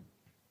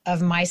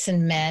of Mice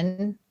and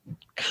Men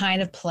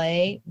kind of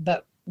play,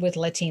 but with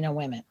Latina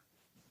women.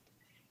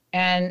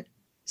 And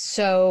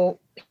so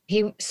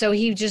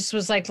he just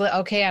was like,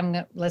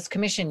 okay, let's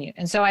commission you.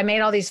 And so I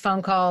made all these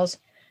phone calls.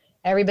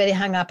 Everybody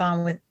hung up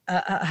on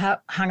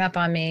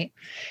me.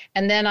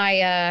 And then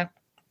I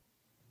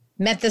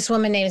met this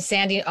woman named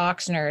Sandy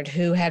Oxnard,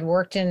 who had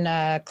worked in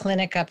a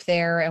clinic up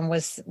there and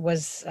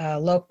was a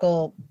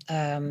local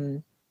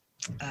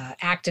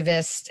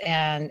activist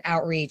and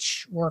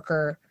outreach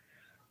worker,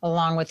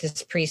 along with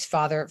his priest,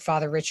 Father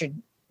Richard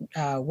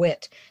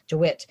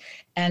DeWitt.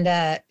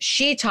 And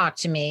she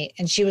talked to me,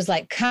 and she was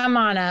like, come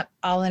on up,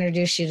 I'll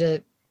introduce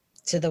you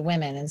to the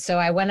women. And so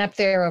I went up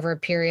there over a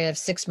period of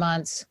 6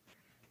 months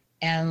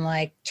and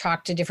like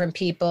talked to different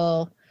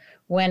people,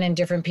 went in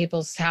different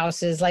people's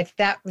houses. Like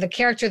that, the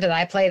character that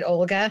I played,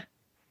 Olga,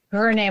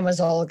 her name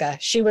was Olga.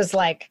 She was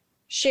like,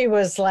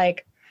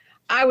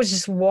 I was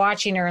just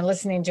watching her and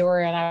listening to her,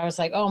 and I was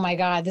like, oh my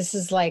God, this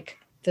is like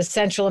the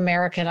Central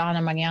American Ana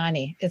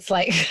Magnani. It's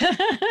like,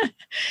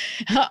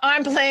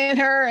 I'm playing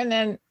her.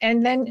 And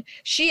then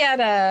she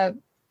had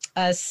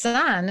a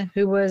son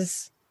who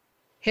was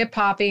hip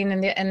hopping.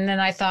 And then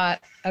I thought,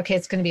 okay,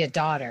 it's going to be a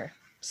daughter.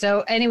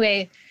 So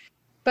anyway,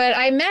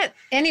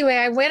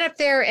 I went up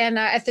there, and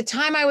at the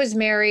time I was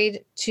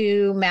married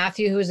to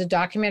Matthew, who was a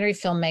documentary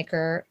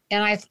filmmaker.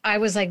 And I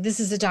was like, this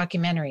is a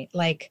documentary.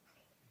 Like,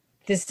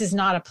 this is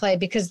not a play,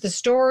 because the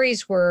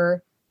stories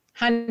were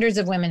hundreds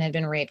of women had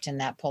been raped in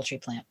that poultry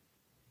plant.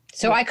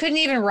 So I couldn't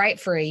even write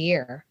for a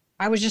year.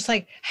 I was just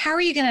like, how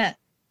are you going to,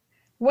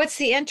 what's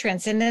the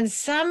entrance? And then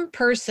some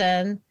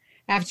person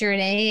after an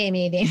AA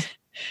meeting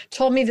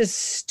told me this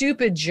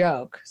stupid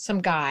joke,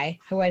 some guy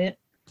who I didn't,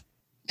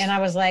 and I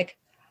was like,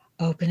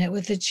 open it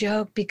with a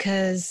joke,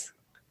 because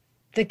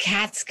the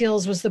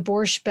Catskills was the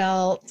Borscht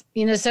Belt,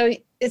 so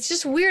it's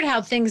just weird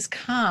how things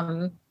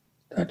come.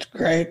 That's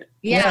great.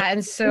 Yeah.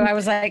 And so I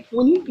was like,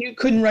 well, you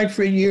couldn't write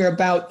for a year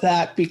about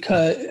that,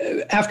 because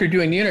after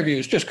doing the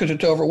interviews, just because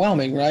it's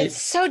overwhelming, right?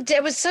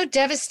 It was so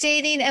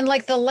devastating. And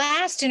like the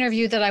last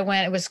interview that I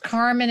went, it was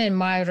Carmen and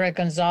Mayra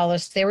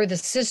Gonzalez. They were the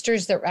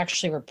sisters that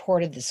actually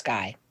reported this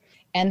guy.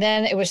 And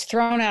then it was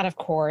thrown out of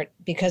court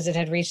because it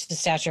had reached the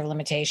statute of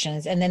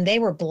limitations. And then they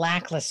were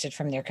blacklisted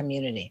from their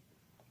community.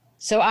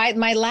 So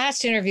my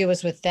last interview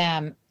was with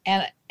them.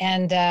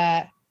 And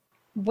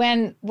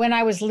when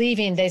I was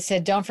leaving, they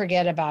said, don't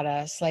forget about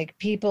us. Like,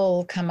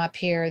 people come up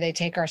here, they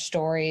take our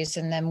stories,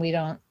 and then we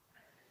don't.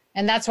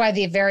 And that's why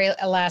the very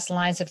last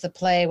lines of the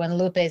play, when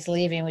Lupe's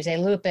leaving, we say,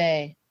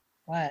 Lupe,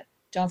 what?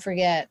 Don't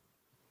forget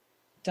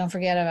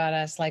about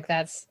us. Like,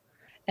 that's,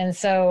 and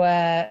so,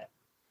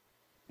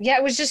 yeah,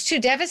 it was just too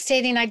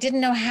devastating. I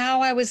didn't know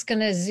how I was going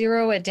to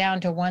zero it down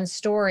to one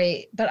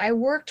story, but I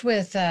worked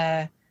with,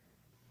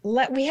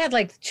 we had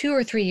like 2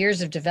 or 3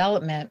 years of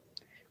development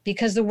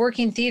because the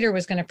working theater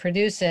was going to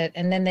produce it.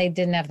 And then they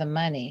didn't have the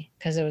money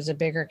because it was a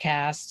bigger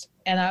cast.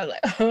 And I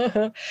was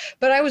like,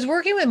 but I was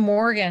working with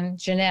Morgan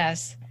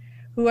Jeunesse,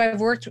 who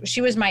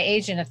she was my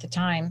agent at the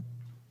time.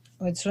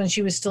 It's when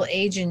she was still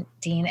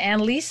agenting,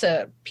 and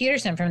Lisa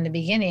Peterson from the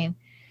beginning.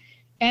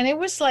 And it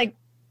was like,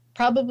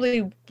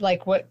 probably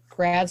like what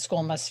grad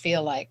school must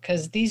feel like,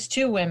 because these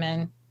two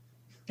women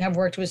have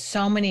worked with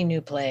so many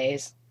new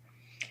plays.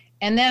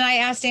 And then I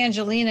asked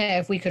Angelina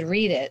if we could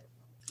read it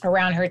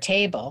around her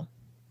table,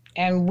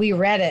 and we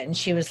read it, and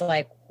she was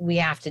like, we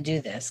have to do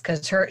this,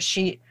 because her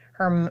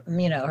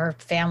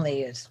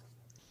family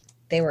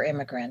they were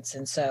immigrants.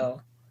 And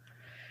so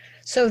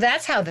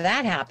that's how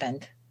that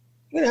happened.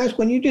 I'm going to ask,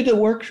 when you do the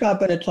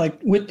workshop and it's like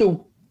with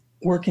the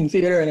working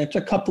theater and it's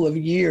a couple of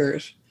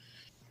years,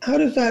 how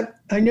does that,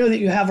 I know that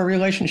you have a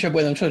relationship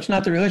with them, so it's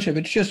not the relationship,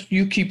 it's just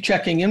you keep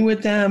checking in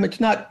with them. It's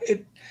not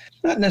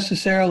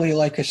necessarily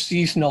like a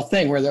seasonal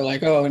thing where they're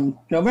like, oh, in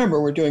November,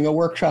 we're doing a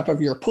workshop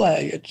of your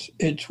play.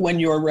 It's when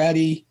you're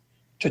ready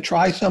to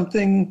try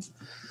something.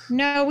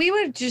 No, I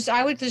would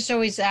just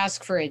always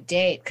ask for a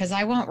date, because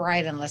I won't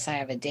write unless I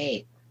have a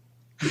date.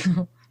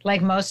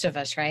 Like most of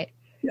us, right?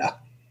 Yeah.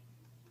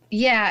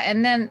 Yeah.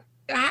 And then,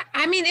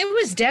 I mean, it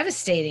was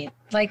devastating.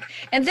 Like,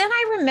 and then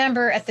I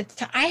remember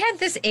I had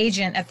this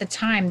agent at the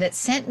time that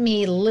sent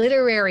me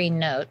literary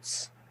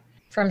notes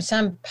from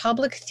some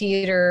public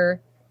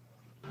theater,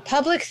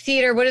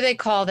 what do they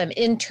call them?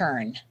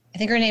 Intern. I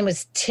think her name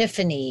was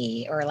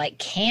Tiffany or like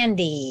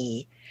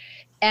Candy.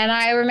 And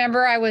I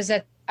remember I was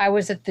at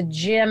the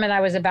gym and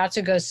I was about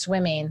to go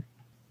swimming,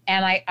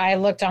 and I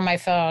looked on my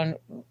phone,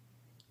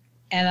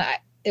 and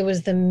it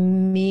was the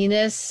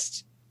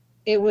meanest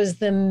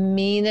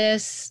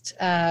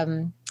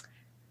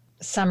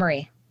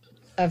summary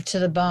of To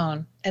the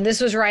Bone. And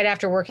this was right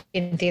after Working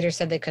in Theater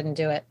said they couldn't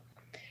do it.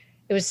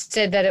 It was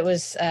said that it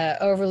was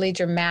overly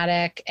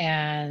dramatic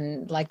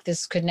and like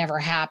this could never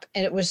happen.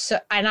 And it was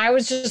and I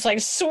was just like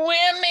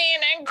swimming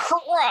and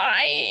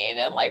crying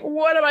and like,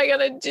 what am I going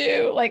to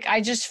do? Like, I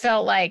just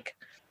felt like,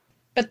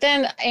 but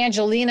then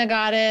Angelina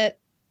got it.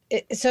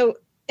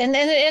 And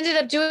then it ended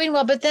up doing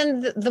well. But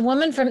then the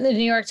woman from the New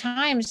York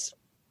Times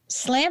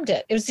slammed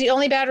it. It was the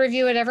only bad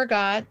review it ever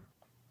got.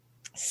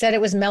 Said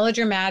it was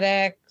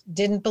melodramatic,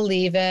 didn't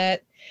believe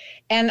it.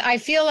 And I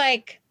feel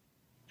like,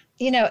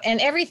 and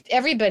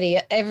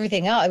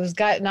everything else,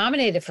 got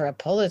nominated for a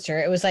Pulitzer.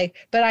 It was like,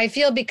 but I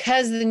feel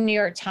because the New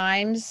York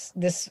Times,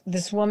 this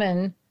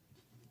woman,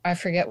 I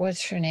forget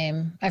what's her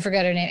name. I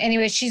forgot her name.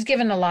 Anyway, she's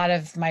given a lot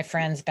of my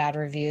friends bad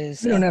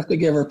reviews. You don't have to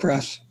give her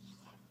press.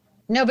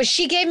 No, but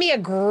she gave me a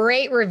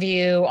great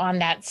review on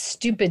that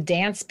stupid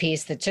dance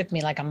piece that took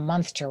me like a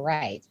month to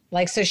write.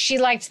 Like, so she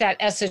liked that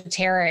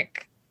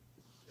esoteric,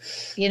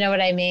 you know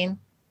what I mean?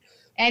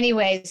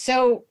 Anyway,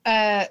 so,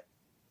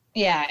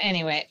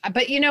 anyway,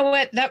 but you know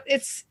what?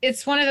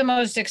 It's one of the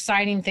most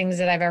exciting things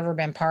that I've ever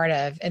been part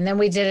of. And then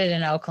we did it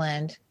in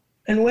Oakland.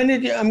 And I'm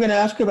going to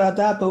ask about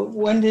that, but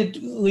when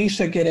did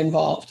Lisa get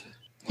involved?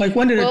 Like,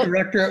 when did a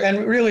director,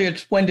 and really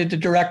it's when did the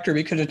director,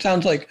 because it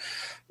sounds like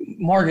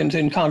Morgan's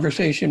in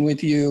conversation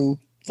with you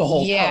the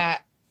whole time. Yeah.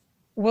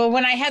 Well,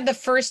 when I had the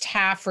first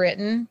half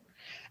written,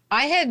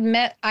 I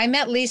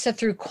met Lisa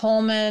through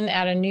Colman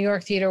at a New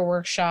York Theater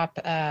Workshop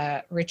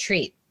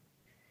retreat.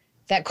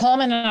 That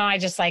Colman and I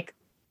just like,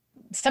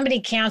 somebody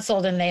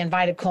canceled and they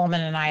invited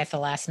Colman and I at the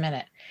last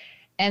minute.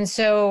 And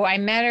so I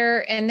met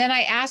her, and then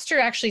I asked her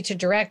actually to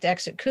direct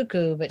Exit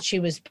Cuckoo, but she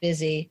was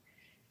busy.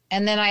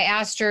 And then I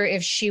asked her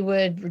if she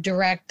would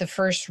direct the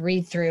first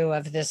read through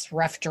of this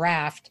rough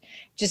draft,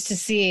 just to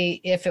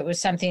see if it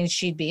was something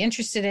she'd be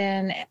interested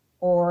in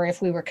or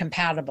if we were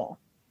compatible.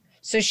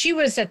 So she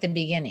was at the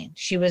beginning.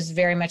 She was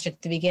very much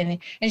at the beginning.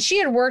 And she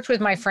had worked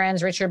with my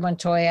friends, Richard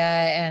Montoya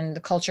and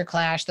the Culture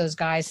Clash, those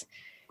guys.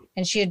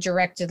 And she had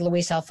directed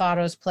Luis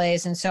Alfaro's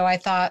plays. And so I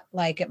thought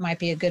like it might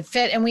be a good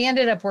fit. And we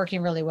ended up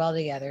working really well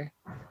together.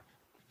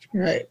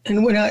 Right.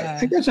 And when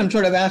I guess I'm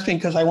sort of asking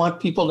because I want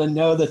people to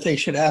know that they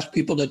should ask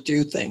people to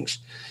do things.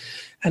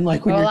 And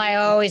like, I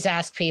always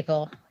ask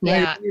people.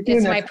 Right, yeah.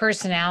 It's my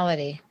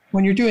personality.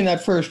 When you're doing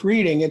that first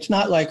reading, it's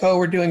not like, oh,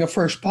 we're doing a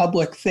first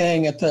public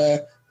thing at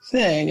the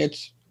thing.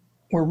 It's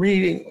we're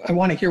reading. I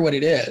want to hear what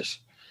it is.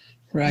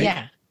 Right.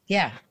 Yeah.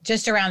 Yeah.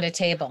 Just around a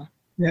table.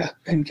 Yeah.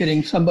 And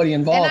getting somebody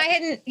involved.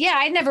 And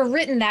I'd never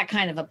written that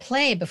kind of a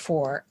play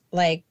before.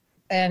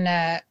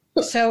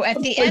 So at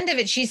the end of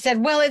it, she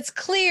said, well, it's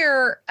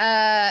clear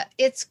that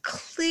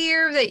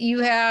you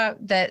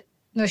have that.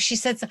 No, she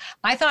said,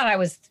 I thought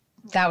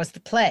that was the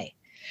play.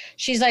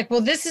 She's like,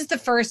 well, this is the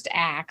first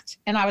act.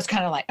 And I was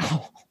kind of like,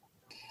 oh,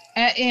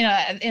 You know,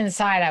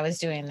 inside I was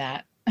doing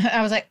that.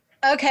 I was like,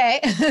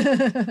 okay.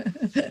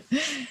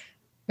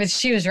 But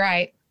she was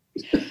right.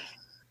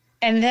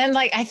 And then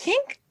like, I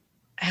think,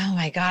 oh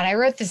my God, I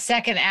wrote the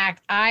second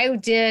act. I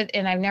did,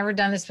 and I've never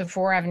done this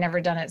before. I've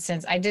never done it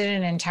since. I did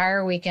an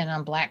entire weekend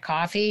on black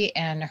coffee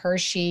and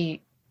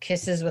Hershey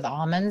Kisses with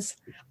almonds.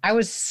 I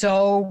was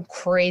so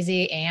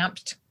crazy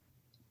amped.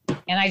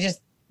 And I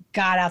just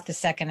got out the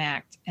second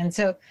act. And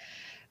so,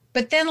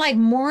 but then like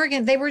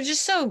Morgan, they were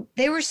so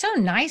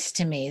nice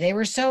to me. They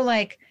were so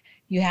like,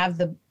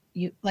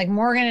 like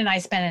Morgan and I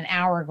spent an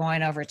hour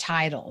going over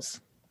titles,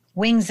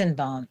 Wings and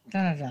Bone,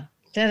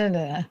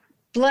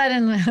 blood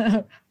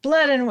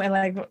and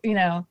like, you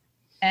know,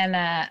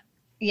 and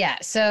yeah.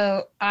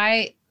 So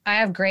I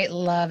have great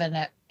love in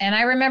it. And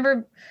I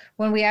remember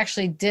when we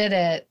actually did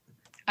it,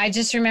 I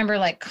just remember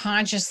like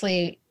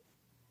consciously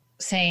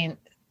saying,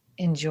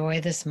 enjoy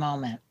this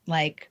moment,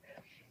 like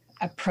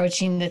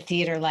approaching the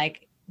theater,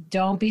 like,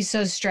 don't be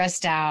so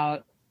stressed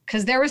out.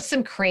 Because there was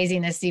some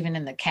craziness even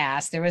in the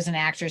cast. There was an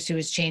actress who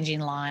was changing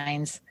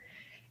lines,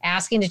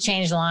 asking to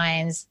change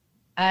lines,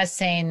 us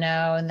saying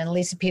no, and then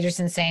Lisa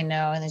Peterson saying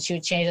no, and then she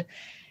would change it.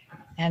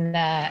 And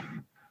that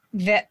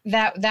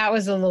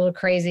was a little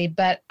crazy.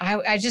 But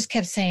I just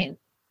kept saying,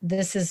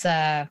 this is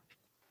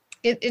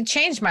it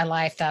changed my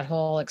life, that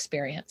whole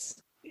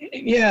experience.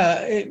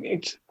 Yeah,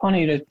 it's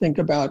funny to think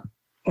about.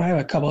 I have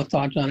a couple of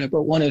thoughts on it,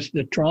 but one is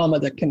the drama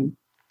that can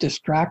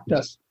distract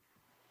us,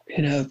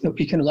 you know, that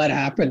we can let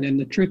happen. And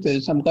the truth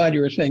is, I'm glad you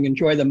were saying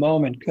enjoy the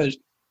moment, because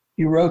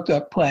you wrote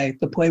the play.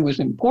 The play was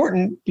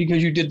important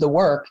because you did the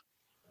work.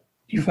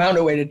 You found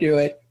a way to do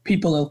it.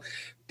 People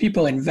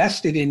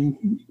invested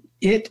in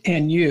it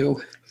and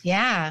you.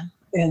 Yeah.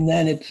 And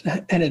then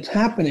it's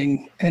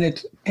happening. And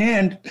it's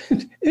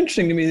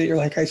interesting to me that you're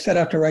like, I set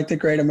out to write the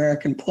great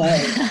American play,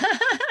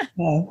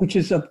 which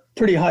is a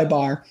pretty high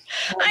bar.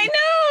 I know.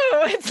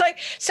 It's like,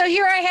 so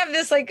here I have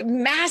this like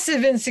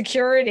massive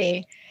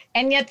insecurity,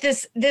 and yet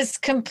this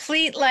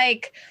complete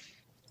like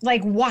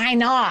why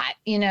not,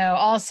 you know,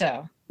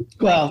 also.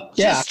 Well, like,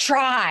 yeah.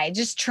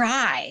 Just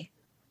try.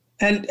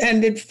 And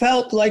it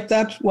felt like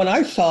that's when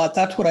I saw it,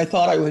 that's what I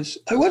thought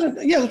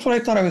that's what I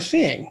thought I was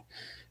seeing.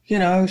 You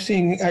know,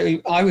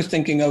 I was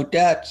thinking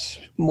Odette's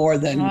more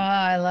than. Oh,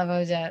 I love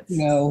Odette's.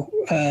 You know,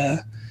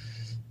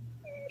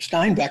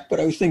 Steinbeck,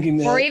 but I was thinking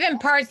that. Or even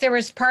there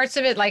was parts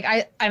of it, like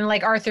I'm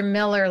like Arthur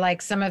Miller,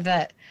 like some of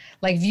the,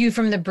 like View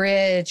from the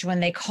Bridge, when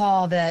they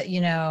call the, you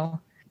know,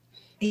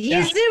 he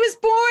was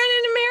born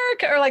in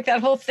America, or like that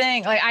whole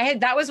thing.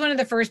 Like that was one of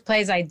the first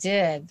plays I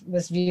did,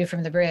 was View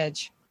from the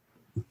Bridge.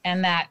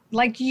 And that,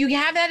 like, you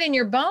have that in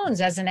your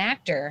bones as an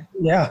actor.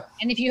 Yeah.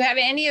 And if you have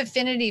any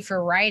affinity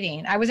for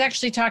writing, I was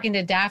actually talking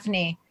to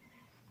Daphne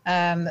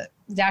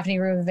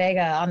Rubin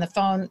Vega on the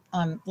phone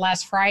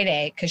last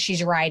Friday, because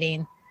she's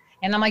writing.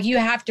 And I'm like, you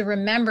have to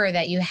remember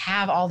that you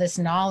have all this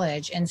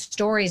knowledge and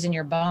stories in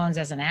your bones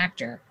as an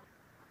actor.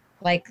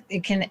 Like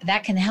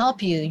that can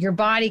help you. Your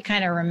body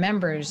kind of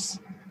remembers.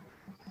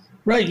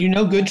 Right. You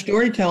know, good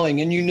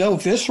storytelling, and you know,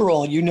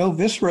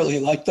 viscerally,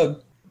 like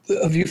the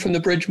View from the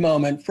Bridge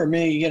moment for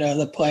me, you know,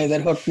 the play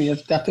that hooked me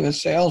is Death of a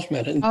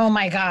Salesman. And oh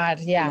my God.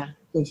 Yeah.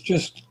 It was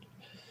just,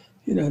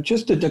 you know,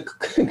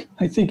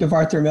 I think of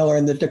Arthur Miller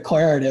and the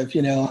declarative,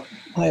 you know,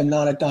 I am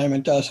not a dime a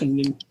dozen,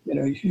 and, you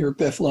know, you're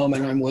Biff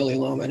Loman, I'm Willie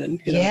Loman.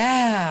 And, you know,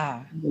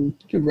 yeah,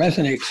 it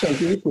resonates so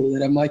deeply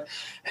that I'm like,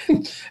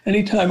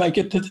 anytime I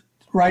get to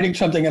writing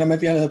something and I'm at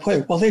the end of the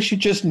play, well, they should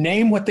just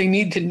name what they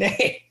need to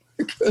name,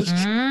 because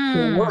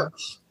it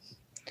works.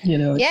 You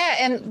know. Yeah,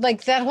 and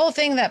like that whole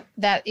thing,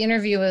 that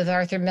interview with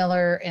Arthur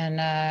Miller,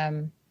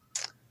 and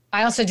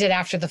I also did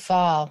After the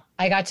Fall.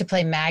 I got to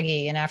play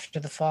Maggie in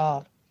After the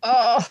Fall.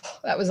 Oh,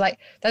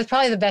 that's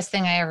probably the best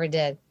thing I ever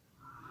did.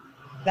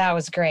 That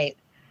was great.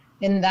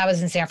 And that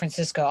was in San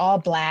Francisco, all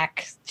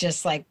black,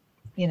 just like,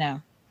 you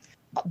know,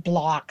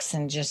 blocks,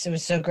 and just, it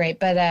was so great.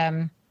 But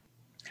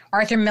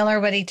Arthur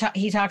Miller, what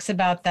he talks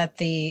about, that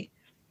the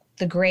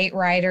great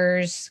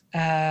writers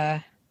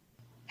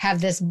have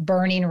this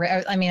burning,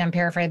 I'm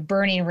paraphrasing,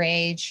 burning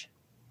rage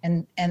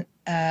and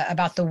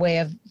about the way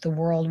of the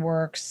world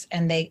works,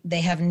 and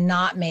they have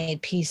not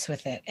made peace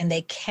with it, and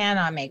they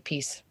cannot make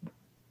peace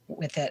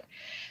with it.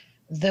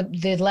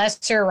 The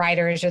lesser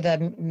writers, or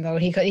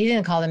he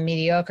didn't call them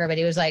mediocre, but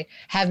he was like,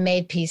 have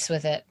made peace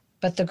with it,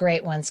 but the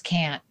great ones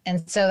can't.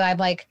 And so I'm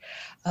like,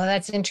 oh,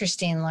 that's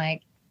interesting.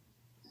 Like,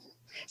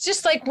 it's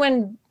just like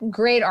when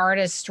great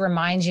artists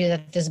remind you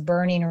that this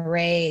burning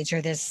rage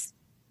or this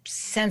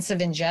sense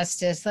of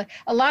injustice, like,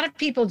 a lot of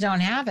people don't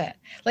have it.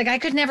 Like, I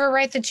could never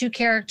write the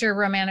 2-character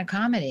romantic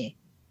comedy.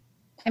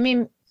 I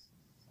mean,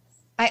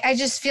 I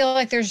just feel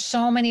like there's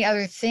so many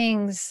other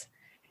things.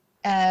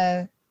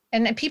 And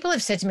people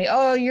have said to me,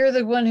 oh, you're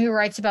the one who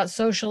writes about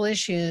social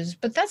issues,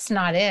 but that's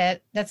not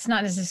it. That's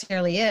not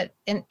necessarily it.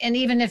 And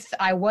even if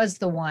I was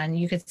the one,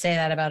 you could say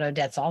that about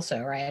Odette's also,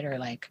 right? Or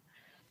like.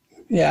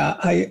 Yeah,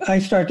 I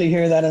start to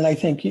hear that, and I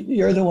think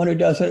you're the one who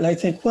does it. And I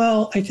think,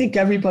 well, I think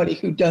everybody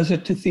who does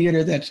it to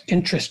theater that's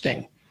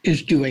interesting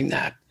is doing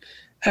that.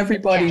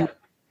 Everybody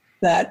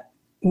that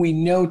we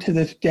know to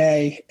this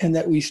day, and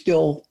that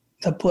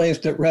the plays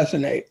that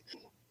resonate.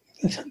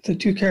 The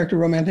two-character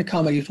romantic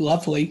comedy is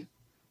lovely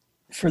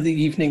for the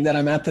evening that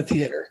I'm at the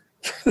theater.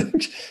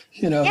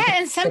 Yeah,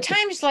 and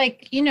sometimes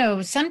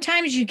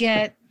sometimes you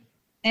get,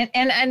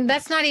 and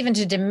that's not even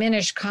to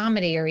diminish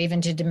comedy or even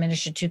to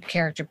diminish a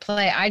two-character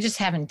play. I just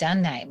haven't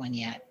done that one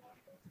yet,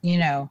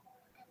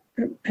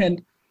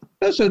 And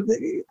also,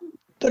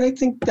 but I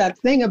think that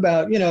thing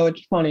about,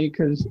 it's funny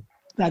because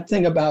that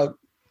thing about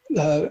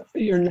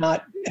you're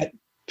not at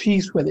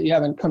peace with it, you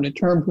haven't come to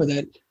terms with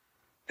it,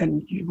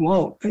 and you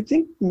won't. I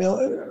think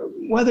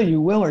whether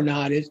you will or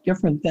not is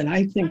different than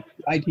I think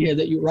the idea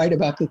that you write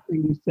about the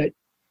things that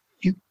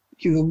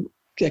you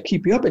that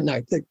keep you up at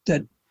night,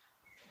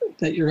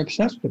 that you're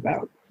obsessed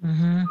about.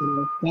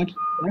 Mm-hmm. That's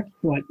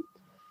what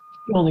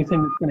the only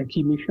thing that's going to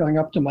keep me showing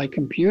up to my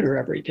computer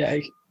every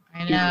day.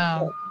 I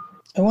know.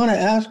 I want to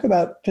ask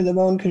about To the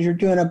Bone, because you're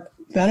doing a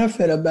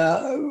benefit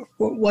about,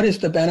 what is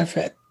the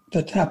benefit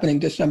that's happening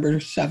December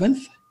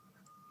 7th?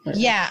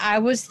 Yeah, I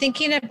was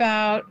thinking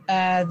about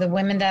the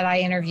women that I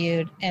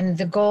interviewed, and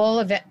the goal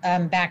of it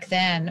back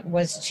then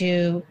was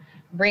to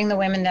bring the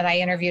women that I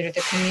interviewed or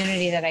the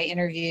community that I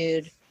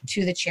interviewed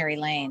to the Cherry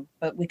Lane,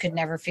 but we could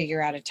never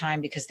figure out a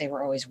time because they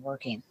were always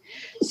working.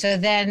 So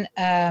then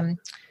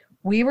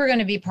we were going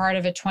to be part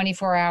of a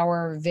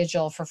 24-hour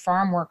vigil for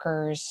farm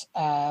workers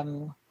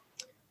a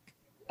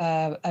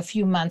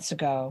few months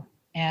ago,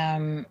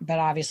 but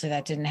obviously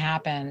that didn't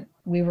happen.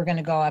 We were going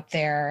to go up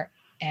there,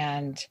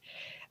 and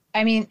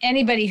I mean,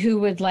 anybody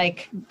who would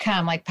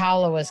come,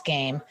 Paola was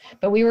game,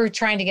 but we were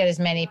trying to get as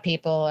many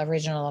people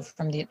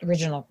from the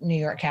original New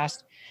York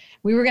cast.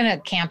 We were going to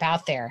camp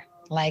out there,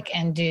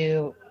 and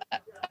do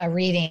a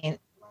reading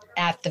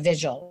at the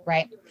vigil,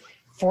 right,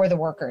 for the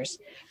workers.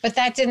 But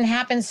that didn't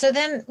happen. So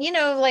then,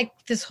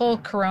 this whole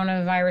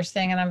coronavirus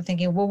thing, and I'm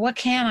thinking, well, what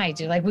can I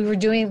do? We were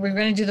going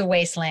to do The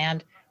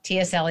Wasteland,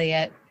 T.S.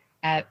 Eliot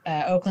at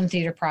Oakland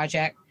Theater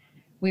Project.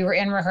 We were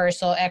in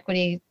rehearsal.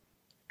 Equity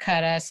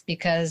cut us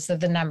because of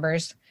the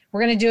numbers.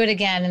 We're going to do it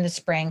again in the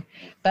spring,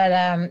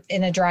 but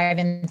in a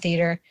drive-in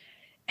theater.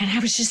 And I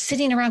was just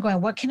sitting around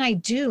going, what can I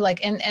do?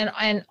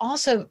 And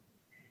also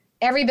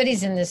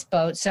everybody's in this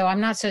boat. So I'm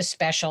not so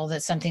special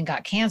that something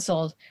got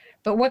canceled,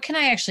 but what can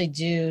I actually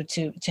do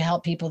to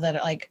help people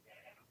that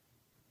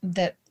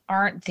that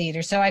aren't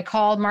theater? So I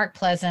called Mark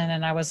Pleasant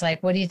and I was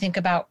like, what do you think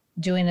about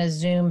doing a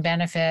Zoom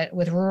benefit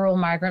with Rural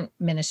Migrant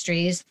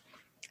Ministries,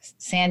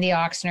 Sandy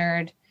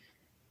Oxnard,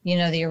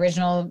 the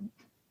original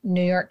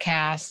New York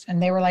cast?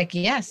 And they were like,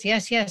 yes.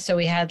 So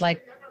we had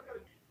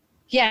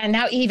and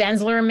now Eve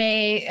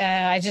Ensler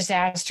I just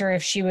asked her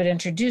if she would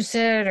introduce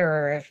it,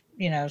 or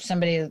if,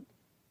 somebody,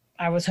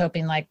 I was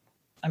hoping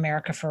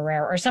America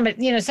Ferrera or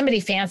somebody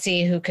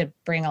fancy who could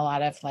bring a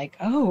lot of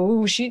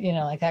she,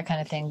 that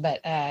kind of thing.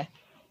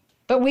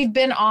 But we've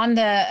been on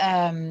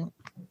the,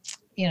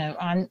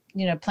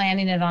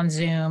 planning it on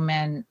Zoom.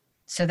 And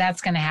so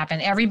that's going to happen.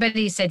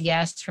 Everybody said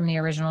yes from the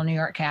original New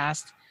York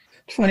cast.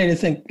 It's funny to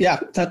think,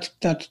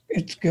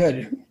 it's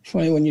good. It's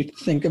funny when you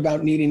think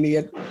about needing to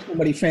get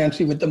somebody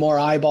fancy with the more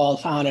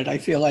eyeballs on it. I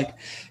feel like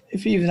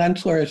if Eve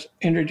Ensler is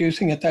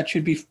introducing it, that's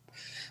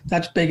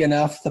big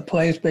enough. The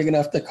play is big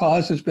enough. The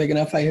cause is big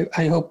enough. I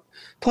hope.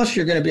 Plus,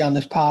 you're going to be on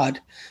this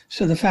pod,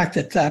 so the fact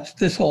that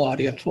this whole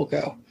audience will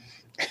go.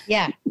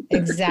 Yeah,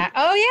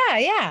 exactly. Oh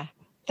yeah.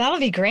 That'll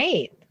be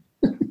great.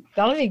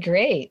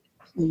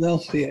 They'll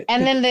see it.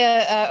 And then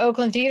the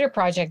Oakland Theater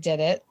Project did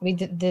it. We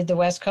did the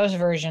West Coast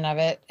version of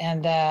it,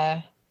 and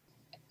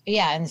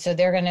and so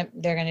they're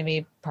gonna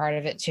be part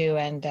of it too.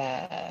 And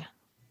Clifford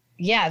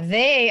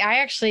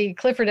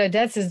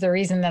Odets is the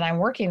reason that I'm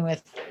working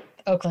with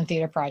Oakland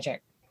Theater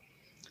Project,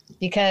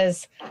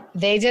 because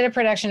they did a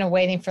production of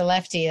Waiting for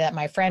Lefty that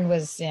my friend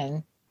was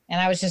in, and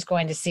I was just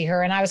going to see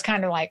her, and I was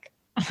kind of my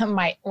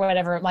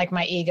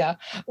ego.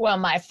 Well,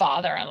 my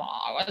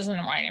father-in-law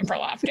wasn't waiting for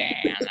Lefty.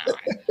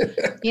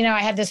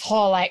 I had this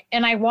whole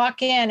and I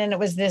walk in, and it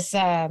was this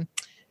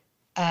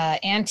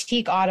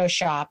antique auto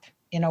shop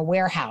in a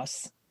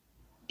warehouse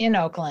in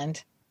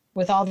Oakland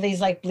with all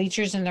these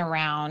bleachers in the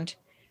round.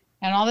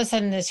 And all of a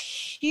sudden this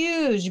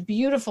huge,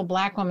 beautiful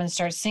Black woman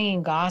starts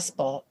singing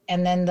gospel.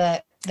 And then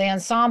the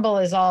ensemble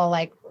is all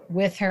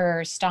with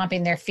her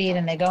stomping their feet,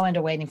 and they go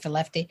into Waiting for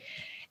Lefty.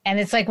 And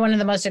it's one of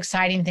the most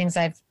exciting things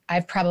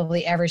I've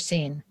probably ever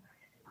seen,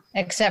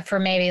 except for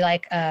maybe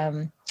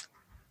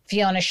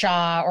Fiona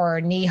Shaw or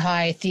Knee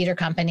High Theater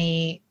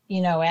Company,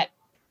 at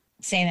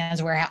St.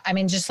 Anne's Warehouse. I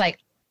mean,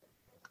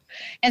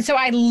 and so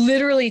I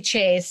literally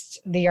chased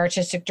the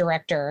artistic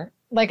director.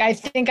 I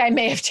think I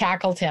may have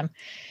tackled him.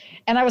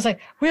 And I was like,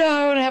 well,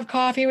 I want to have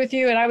coffee with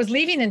you. And I was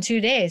leaving in 2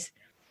 days,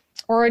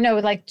 or no,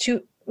 it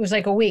was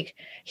a week.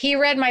 He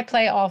read my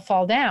play, All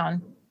Fall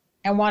Down,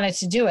 and wanted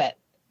to do it.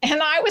 And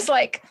I was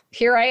like,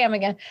 here I am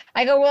again.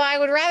 I go, well, I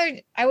would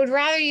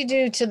rather you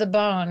do To the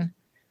Bone.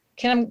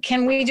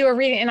 Can we do a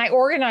reading? And I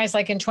organized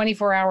in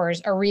 24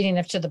 hours, a reading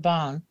of To the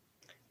Bone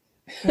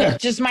with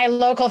just my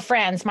local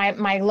friends,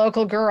 my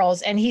local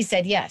girls. And he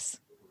said,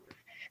 yes.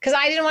 because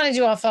I didn't want to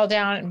do All Fall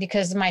Down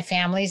because my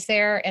family's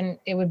there and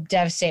it would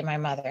devastate my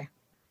mother.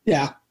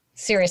 Yeah.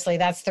 Seriously,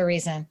 that's the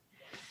reason.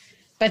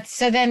 But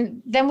so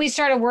then we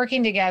started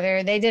working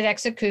together. They did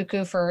Exit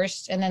Cuckoo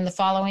first, and then the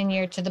following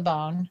year To the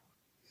Bone.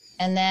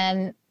 And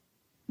then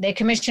they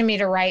commissioned me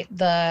to write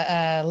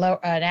an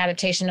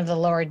adaptation of The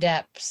Lower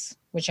Depths,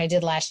 which I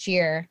did last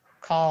year,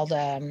 called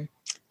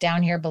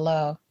Down Here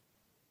Below.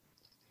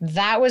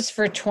 That was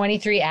for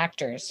 23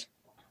 actors.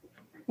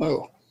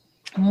 Whoa.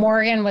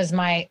 Morgan was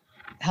my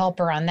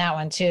helper on that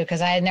one too, because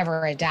I had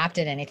never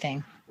adapted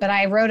anything. But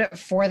I wrote it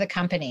for the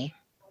company.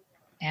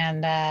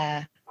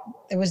 And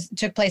it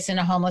took place in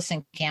a homeless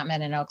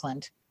encampment in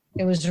Oakland.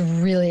 It was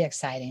really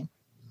exciting.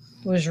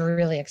 It's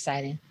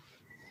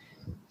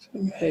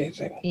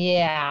amazing.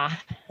 Yeah.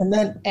 And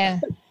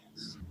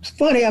it's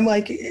funny. I'm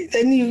like,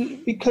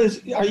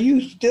 are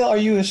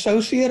you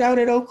associate out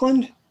at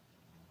Oakland?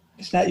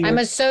 Is that I'm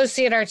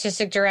associate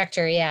artistic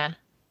director. Yeah.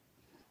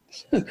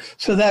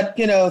 So that,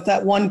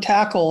 that one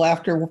tackle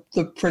after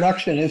the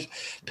production is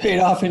paid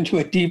off into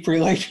a deep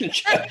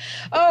relationship.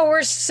 Oh,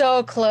 we're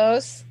so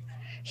close.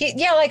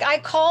 I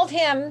called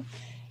him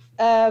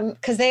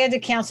because they had to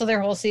cancel their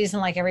whole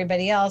season like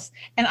everybody else.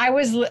 And I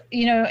was,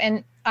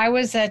 I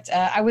was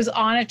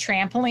on a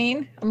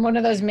trampoline, one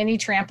of those mini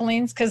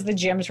trampolines because the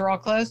gyms were all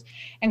closed.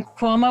 And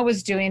Cuomo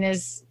was doing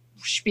his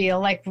spiel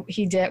like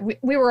he did.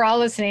 We were all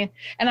listening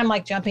and I'm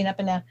like jumping up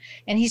and down.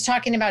 And he's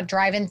talking about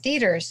drive-in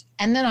theaters.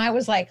 And then I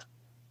was like,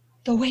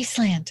 the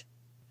Wasteland.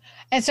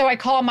 And so I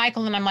call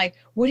Michael and I'm like,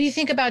 what do you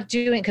think about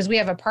doing, because we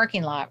have a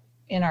parking lot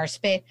in our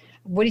space.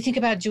 What do you think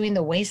about doing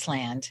the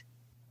Wasteland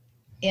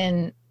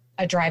in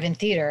a drive-in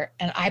theater?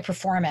 And I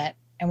perform it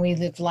and we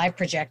live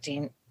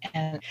projecting.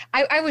 And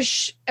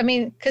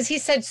because he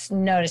said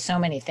no to so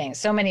many things,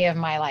 so many of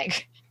my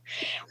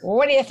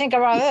what do you think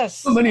about this?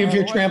 So many of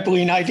your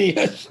trampoline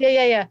ideas.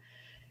 Yeah.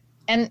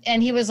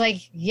 And he was like,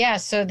 yeah.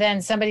 So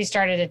then somebody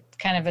started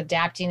kind of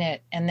adapting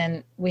it. And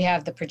then we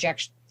have the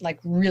projection,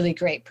 really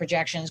great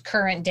projections,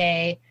 current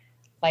day,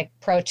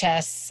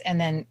 protests, and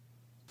then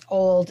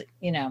old,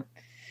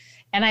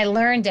 and I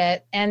learned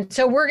it. And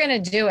so we're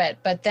going to do it.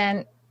 But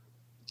then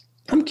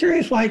I'm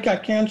curious why it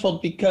got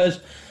canceled,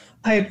 because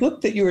I had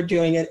looked that you were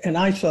doing it and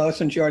I saw,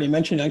 since you already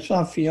mentioned, I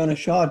saw Fiona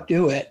Shaw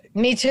do it.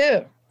 Me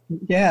too.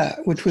 Yeah,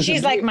 which was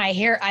she's like my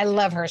hero. I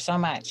love her so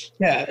much.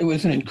 Yeah, it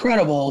was an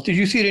incredible. Did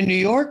you see it in New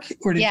York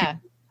or did Yeah.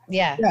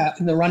 Yeah,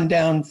 in the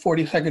rundown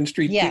 42nd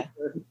Street. Yeah.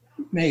 Theater.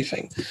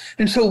 Amazing.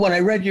 And so when I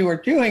read you were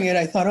doing it,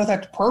 I thought, oh,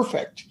 that's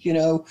perfect,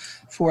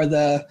 for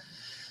the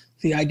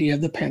idea of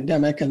the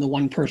pandemic and the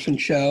one-person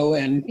show.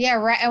 And yeah,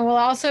 right. And well,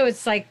 also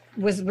it's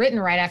was written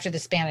right after the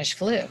Spanish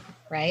flu,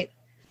 right?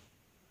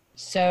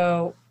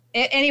 So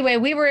anyway,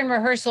 we were in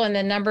rehearsal and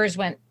the numbers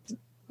went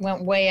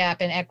way up,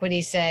 and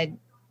Equity said,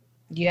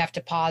 you have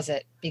to pause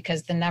it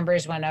because the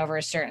numbers went over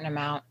a certain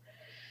amount.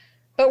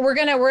 But we're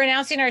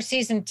announcing our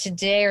season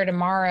today or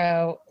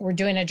tomorrow. We're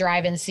doing a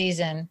drive-in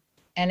season,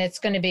 and it's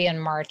going to be in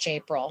March,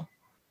 April.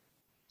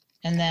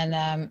 And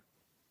then,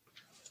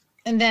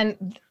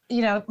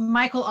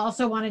 Michael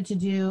also wanted to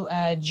do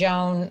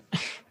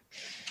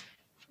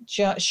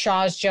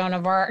Shaw's Joan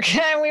of Arc.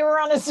 And we were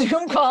on a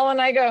Zoom call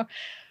and I go,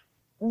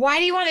 why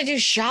do you want to do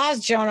Shaw's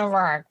Joan of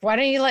Arc? Why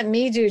don't you let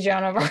me do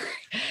Joan of Arc?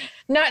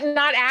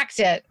 Not act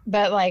it,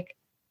 but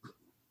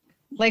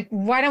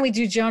why don't we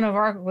do Joan of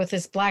Arc with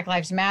this Black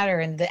Lives Matter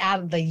and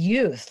the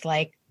youth?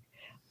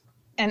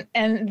 And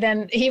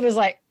then he was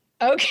like,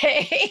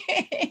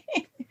 okay.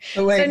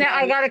 So now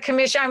I got a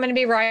commission. I'm going to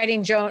be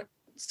writing Joan.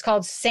 It's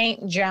called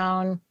Saint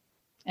Joan.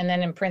 And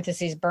then in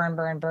parentheses, burn,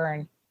 burn,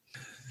 burn.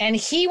 And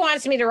he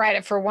wants me to write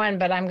it for 1,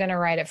 but I'm going to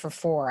write it for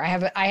 4.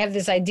 I have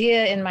this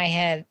idea in my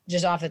head,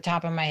 just off the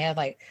top of my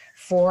head,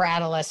 4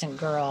 adolescent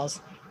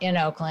girls in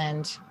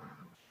Oakland.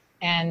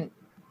 And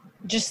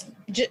just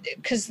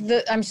because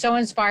I'm so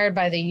inspired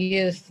by the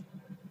youth,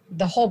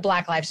 the whole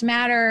Black Lives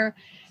Matter,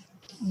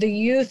 the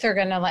youth are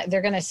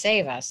they're going to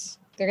save us.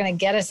 They're going to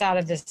get us out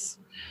of this.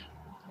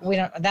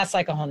 That's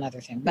a whole nother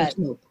thing, but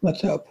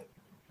let's hope.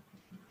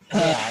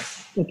 Yeah.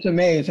 It's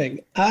amazing.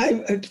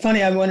 It's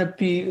funny. I want to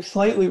be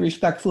slightly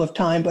respectful of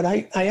time, but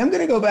I am going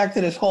to go back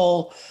to this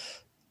whole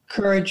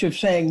courage of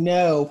saying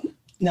no,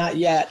 not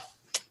yet.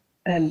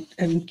 And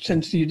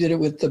since you did it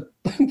with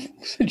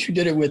since you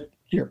did it with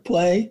your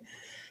play,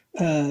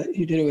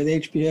 you did it with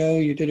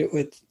HBO, you did it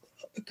with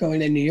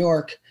going to New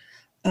York.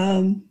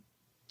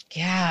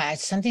 Yeah,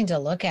 it's something to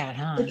look at,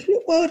 huh?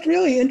 It's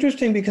really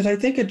interesting because I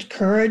think it's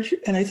courage,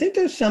 and I think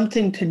there's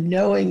something to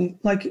knowing,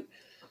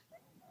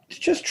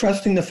 just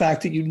trusting the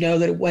fact that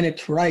that when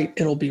it's right,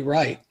 it'll be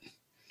right.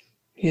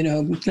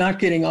 Not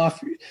getting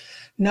off,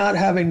 not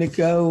having to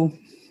go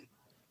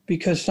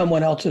because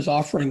someone else is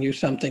offering you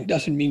something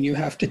doesn't mean you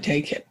have to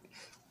take it.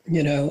 And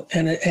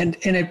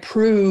it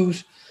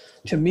proves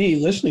to me,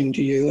 listening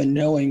to you and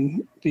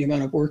knowing the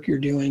amount of work you're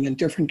doing and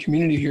different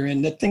communities you're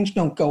in, that things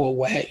don't go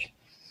away.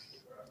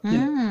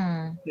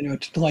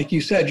 It's like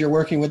you said, you're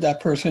working with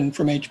that person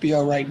from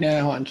HBO right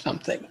now on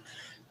something.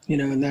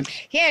 And that's.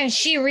 Yeah, and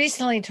she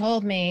recently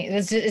told me,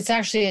 it's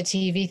actually a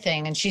TV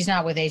thing, and she's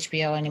not with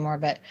HBO anymore,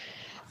 but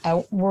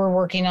we're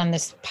working on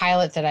this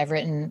pilot that I've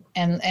written,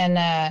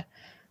 and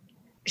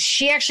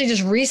she actually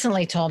just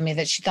recently told me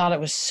that she thought it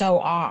was so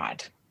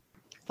odd.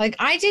 Like,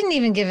 I didn't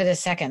even give it a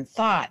second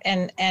thought,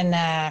 and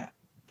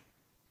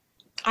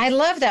I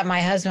love that my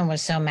husband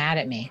was so mad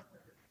at me,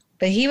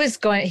 but he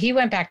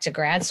went back to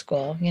grad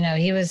school.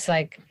 He was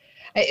like,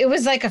 it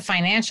was like a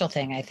financial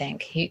thing. I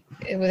think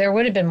there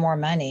would have been more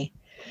money.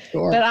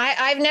 Sure. But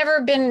I've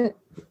never been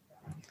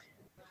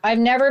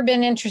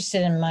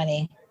interested in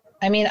money.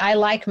 I mean, I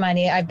like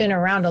money. I've been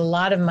around a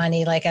lot of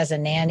money, like as a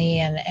nanny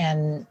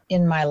and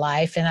in my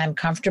life, and I'm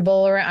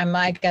comfortable, or I'm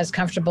like as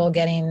comfortable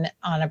getting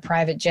on a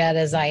private jet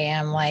as I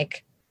am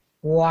like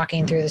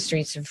walking through the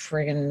streets of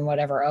friggin'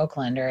 whatever,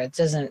 Oakland, or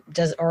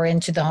or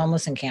into the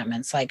homeless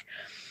encampments. Like,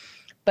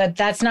 but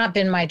that's not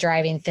been my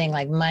driving thing,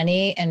 like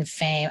money and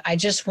fame. I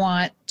just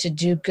want to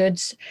do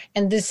good.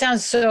 And this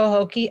sounds so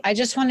hokey. I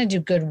just want to do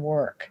good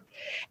work.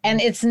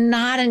 And it's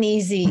not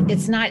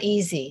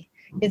easy.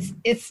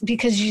 It's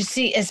because you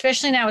see,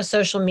 especially now with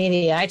social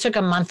media, I took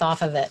a month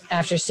off of it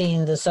after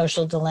seeing The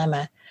Social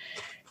Dilemma,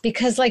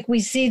 because like we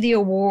see the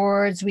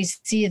awards, we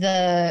see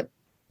the,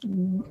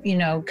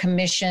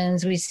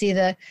 commissions, we see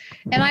and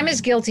I'm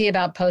as guilty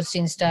about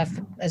posting stuff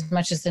as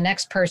much as the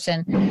next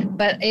person,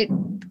 but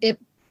it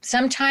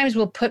sometimes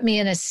will put me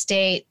in a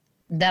state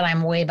that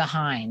I'm way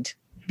behind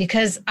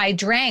because I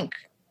drank,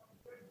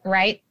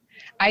 right?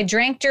 I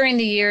drank during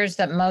the years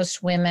that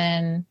most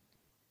women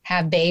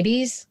have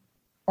babies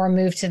or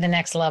move to the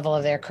next level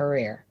of their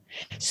career.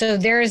 So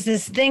there is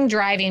this thing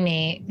driving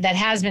me that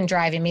has been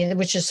driving me,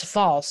 which is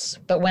false.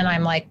 But when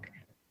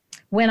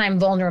I'm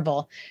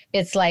vulnerable,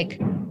 it's like,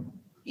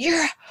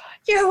 you're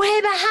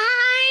way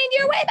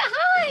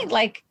behind.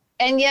 Like,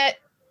 and yet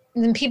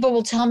then people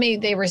will tell me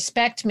they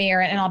respect me,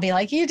 and I'll be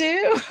like, you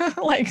do?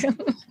 Like,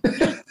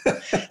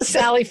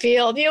 Sally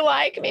Field, you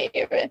like me?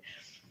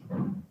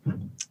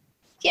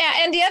 Yeah.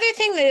 And the other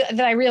thing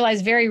that I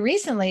realized very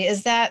recently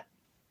is that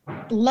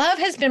love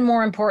has been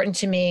more important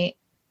to me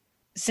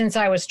since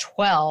I was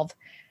 12,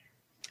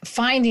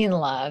 finding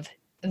love,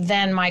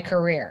 than my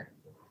career,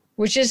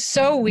 which is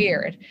so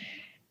weird.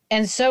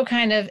 And so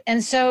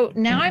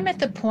now I'm at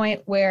the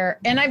point where,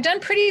 and I've done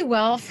pretty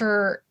well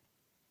for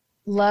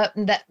love,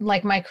 that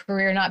like my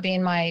career not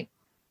being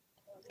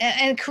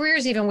and career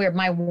is even weird,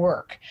 my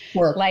work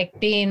like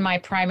being my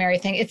primary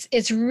thing.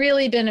 It's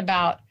really been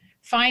about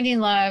finding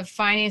love,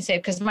 finding safe,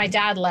 because my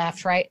dad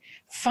left, right?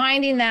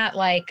 Finding that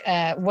like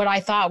what I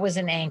thought was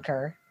an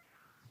anchor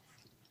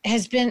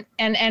has been,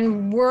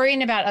 and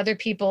worrying about other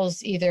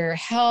people's either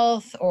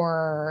health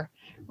or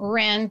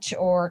rent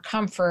or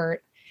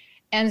comfort.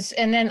 And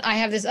then I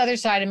have this other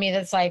side of me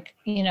that's like,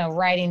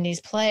 writing these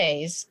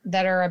plays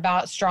that are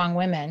about strong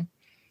women.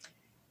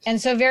 And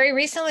so very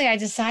recently I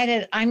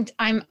decided I'm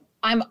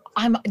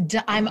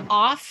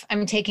off.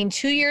 I'm taking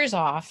 2 years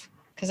off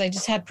because I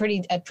just had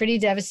a pretty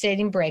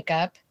devastating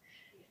breakup.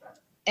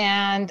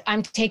 And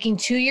I'm taking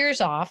 2 years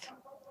off,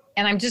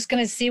 and I'm just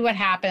going to see what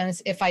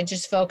happens if I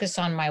just focus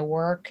on my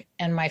work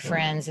and my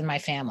friends and my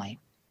family,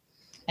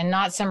 and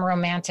not some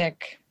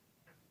romantic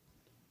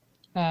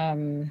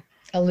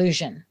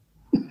illusion.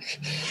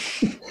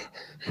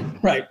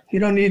 Right. You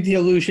don't need the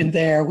illusion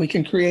there. We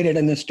can create it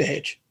in the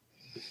stage.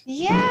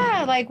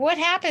 Yeah. Like, what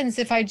happens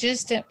if I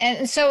just,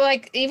 and so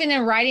like, even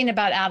in writing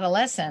about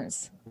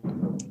adolescence,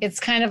 it's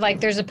kind of like,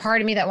 there's a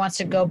part of me that wants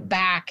to go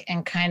back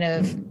and kind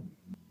of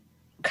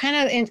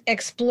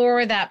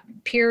explore that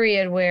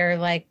period where,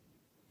 like,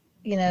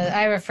 I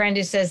have a friend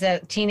who says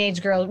that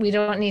teenage girls, we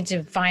don't need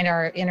to find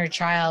our inner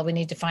child. We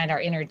need to find our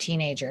inner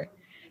teenager,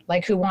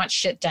 like, who wants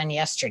shit done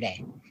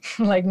yesterday,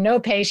 like no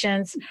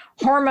patience,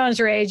 hormones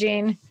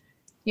raging,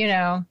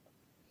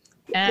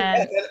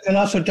 and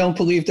also don't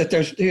believe that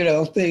there's,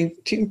 the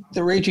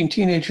raging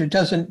teenager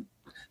doesn't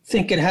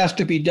think it has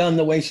to be done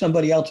the way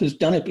somebody else has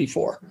done it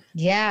before.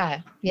 Yeah.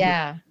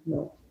 Yeah.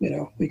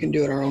 We can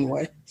do it our own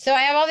way. So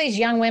I have all these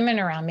young women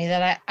around me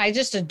that I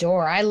just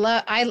adore. I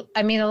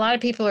mean, a lot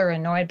of people are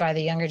annoyed by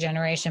the younger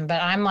generation,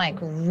 but I'm like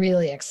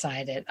really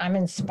excited. I'm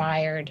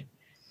inspired.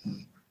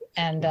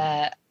 And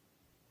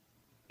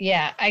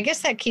yeah, I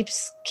guess that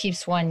keeps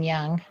one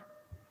young.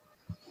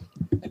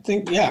 I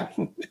think, yeah,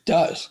 it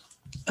does.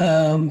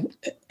 And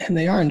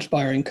they are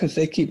inspiring because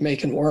they keep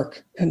making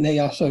work, and they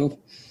also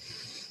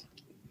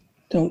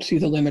don't see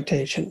the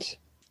limitations.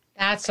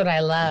 That's what I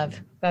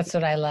love.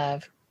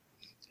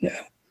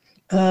 Yeah.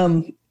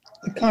 The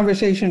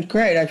conversation's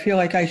great. I feel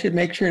like I should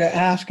make sure to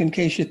ask in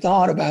case you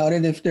thought about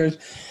it,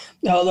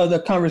 although the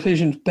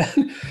conversation's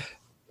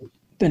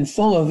been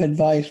full of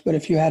advice, but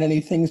if you had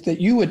any things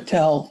that you would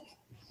tell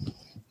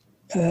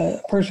a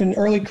person,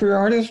 early career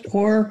artist,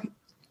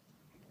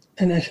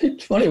 and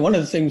it's funny, one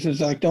of the things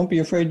is like, don't be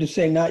afraid to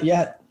say not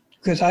yet,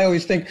 because I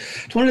always think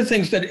it's one of the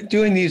things that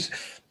doing these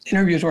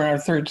interviews, we're in our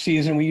third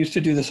season, we used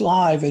to do this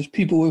live, is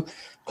a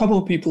couple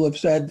of people have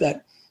said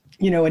that,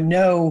 a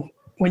no,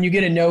 when you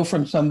get a no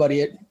from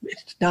somebody,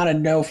 it's not a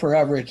no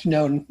forever. It's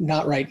no,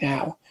 not right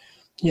now.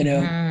 you know.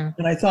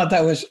 And I thought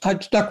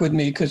it stuck with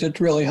me because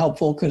it's really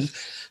helpful because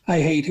I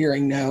hate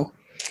hearing no.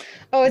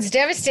 Oh, it's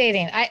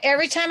devastating.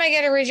 Every time I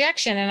get a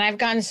rejection, and I've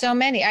gotten so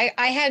many,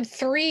 I had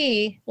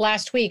 3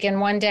 last week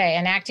in one day: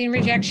 an acting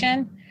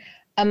rejection,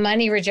 a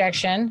money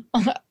rejection,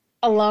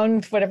 a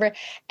loan, whatever,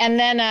 and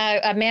then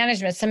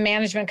some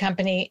management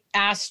company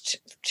asked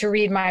to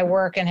read my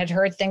work and had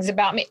heard things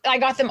about me. I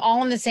got them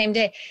all in the same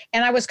day,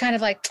 and I was kind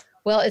of like,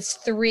 well, it's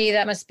 3.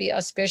 That must be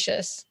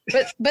auspicious.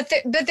 But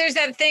there's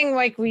that thing,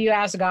 like when you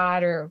ask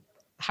God or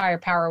higher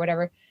power or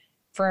whatever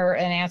for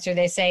an answer,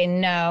 they say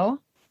no.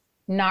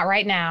 Not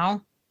right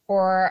now,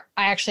 or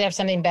I actually have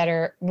something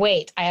better.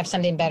 Wait, I have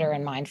something better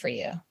in mind for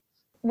you.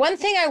 One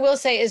thing I will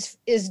say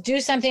is do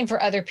something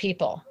for other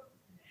people.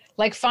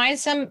 Like find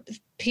some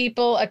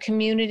people, a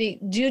community,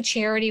 do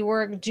charity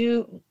work,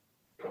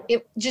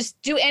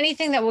 just do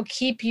anything that will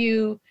keep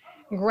you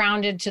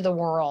grounded to the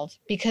world,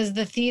 because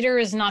the theater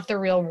is not the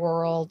real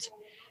world.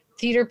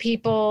 Theater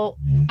people,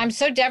 I'm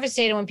so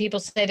devastated when people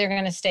say they're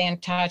going to stay in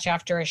touch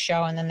after a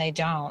show and then they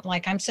don't.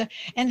 Like and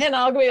then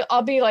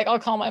I'll be like, I'll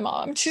call my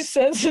mom. I'm too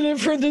sensitive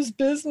for this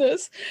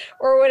business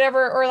or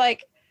whatever. Or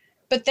like,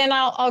 but then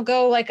I'll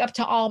go like up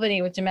to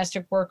Albany with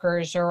domestic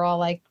workers, or I'll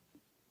like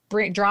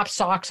drop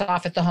socks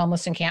off at the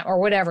homeless camp or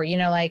whatever, I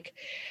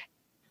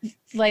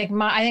think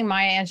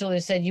Maya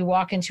Angelou said, you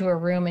walk into a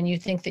room and you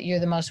think that you're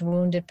the most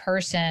wounded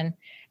person.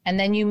 And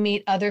then you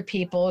meet other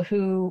people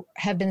who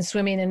have been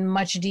swimming in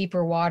much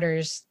deeper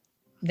waters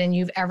than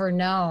you've ever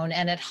known.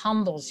 And it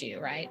humbles you,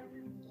 right?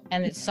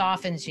 And it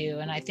softens you.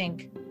 And I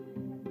think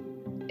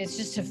it's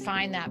just to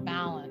find that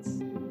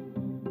balance.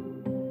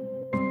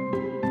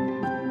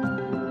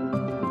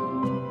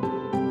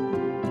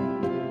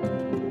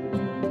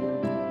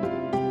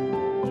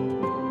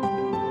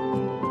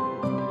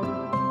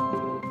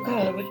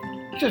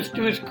 It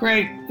was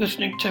great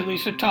listening to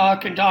Lisa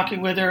talk and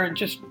talking with her, and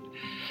just,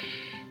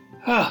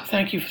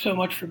 thank you so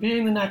much for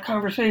being in that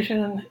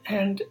conversation.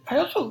 And I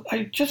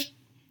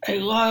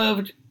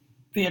loved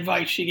the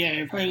advice she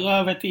gave. I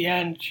love at the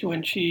end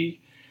when she,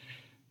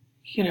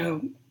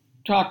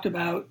 talked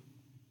about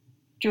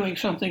doing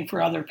something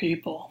for other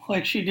people,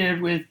 like she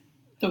did with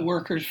the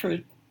workers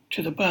to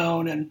the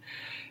bone,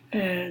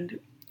 and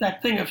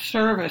that thing of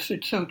service.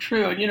 It's so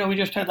true. And, we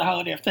just had the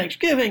holiday of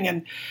Thanksgiving,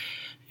 and,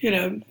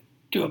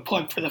 do a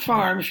plug for the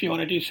farm. If you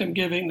want to do some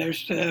giving,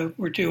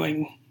 we're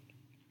doing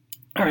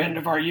our end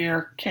of our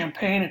year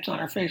campaign. It's on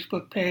our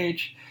Facebook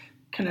page,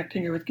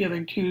 Connecting It with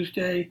Giving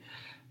Tuesday.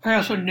 I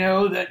also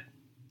know that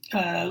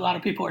a lot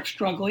of people are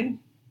struggling,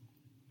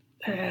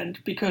 and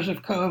because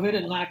of COVID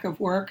and lack of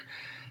work,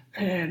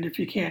 and if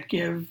you can't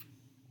give,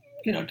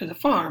 to the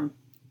farm,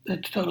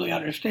 it's totally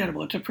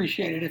understandable. It's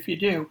appreciated if you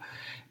do.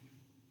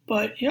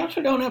 But you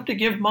also don't have to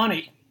give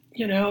money.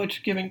 It's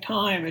giving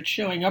time. It's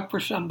showing up for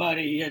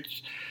somebody.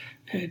 It's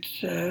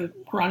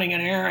running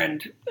an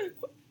errand,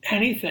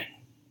 anything.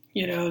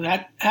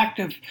 That act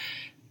of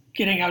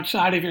getting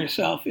outside of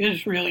yourself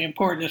is really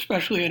important,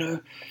 especially in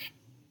a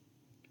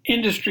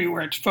industry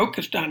where it's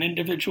focused on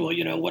individual,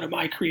 what am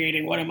I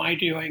creating? What am I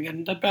doing?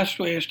 And the best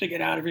way is to get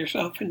out of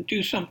yourself and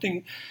do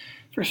something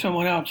for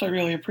someone else. I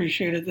really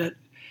appreciated that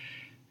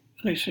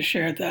Lisa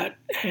shared that.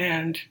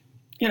 And,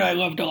 I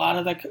loved a lot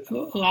of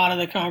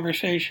the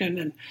conversation,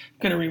 and I'm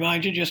going to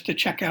remind you just to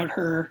check out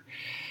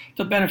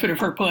the benefit of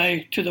her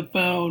play, To the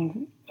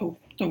Bone,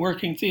 the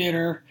Working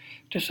Theater,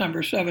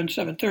 December 7th,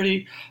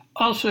 7:30.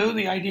 Also,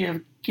 the idea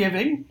of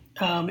giving.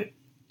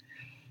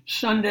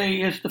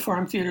 Sunday is the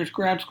Farm Theater's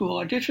grad school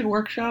audition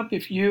workshop.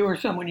 If you or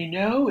someone you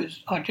know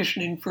is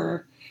auditioning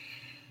for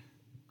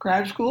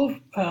grad school,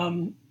 tell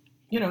them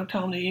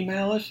to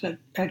email us at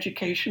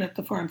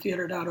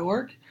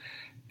education@thefarmtheater.org.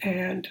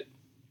 And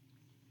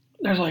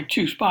there's like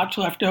 2 spots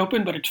left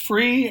open, but it's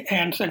free.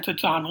 And since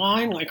it's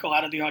online, like a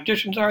lot of the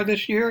auditions are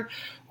this year,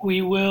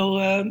 we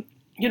will,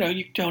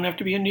 you don't have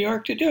to be in New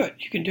York to do it.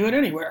 You can do it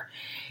anywhere.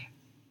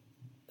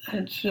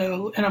 And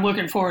I'm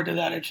looking forward to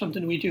that. It's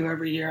something we do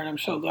every year. And I'm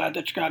so glad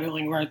that Scott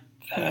Illingworth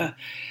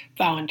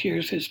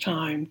volunteers his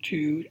time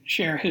to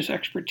share his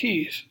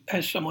expertise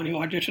as someone who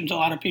auditions a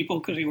lot of people,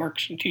 because he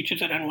works and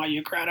teaches at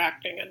NYU grad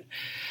acting, and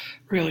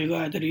really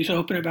glad that he's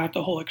open about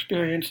the whole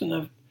experience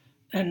and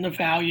the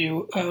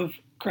value of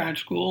grad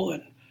school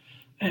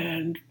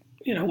and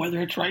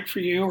whether it's right for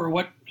you or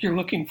what you're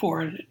looking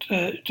for.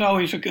 It's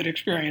always a good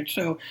experience.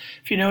 So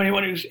if you know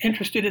anyone who's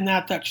interested in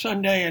that, that's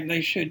Sunday, and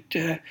they should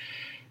send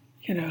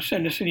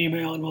us an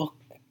email and we'll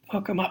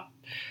hook them up.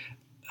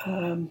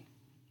 And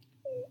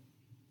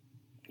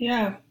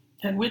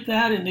with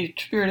that, in the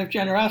spirit of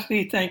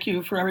generosity, thank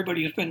you for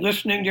everybody who's been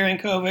listening during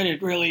COVID.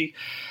 It really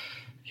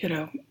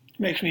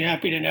makes me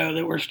happy to know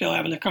that we're still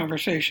having the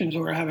conversations.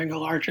 We're having a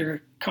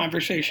larger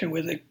conversation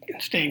with it,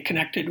 staying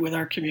connected with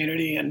our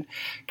community, and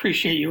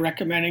appreciate you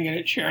recommending it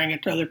and sharing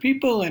it to other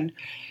people. And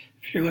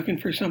if you're looking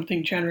for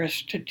something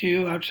generous to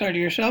do outside of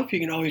yourself,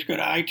 you can always go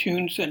to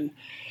iTunes and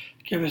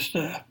give us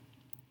the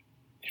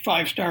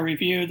 5-star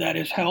review. That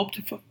has helped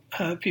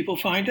people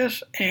find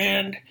us.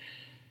 And,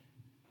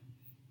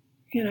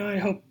 I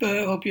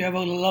hope you have a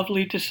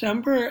lovely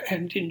December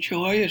and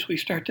enjoy as we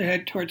start to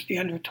head towards the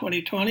end of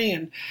 2020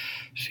 and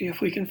see if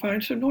we can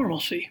find some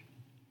normalcy.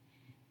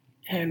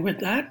 And with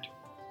that,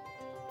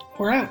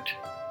 we're out.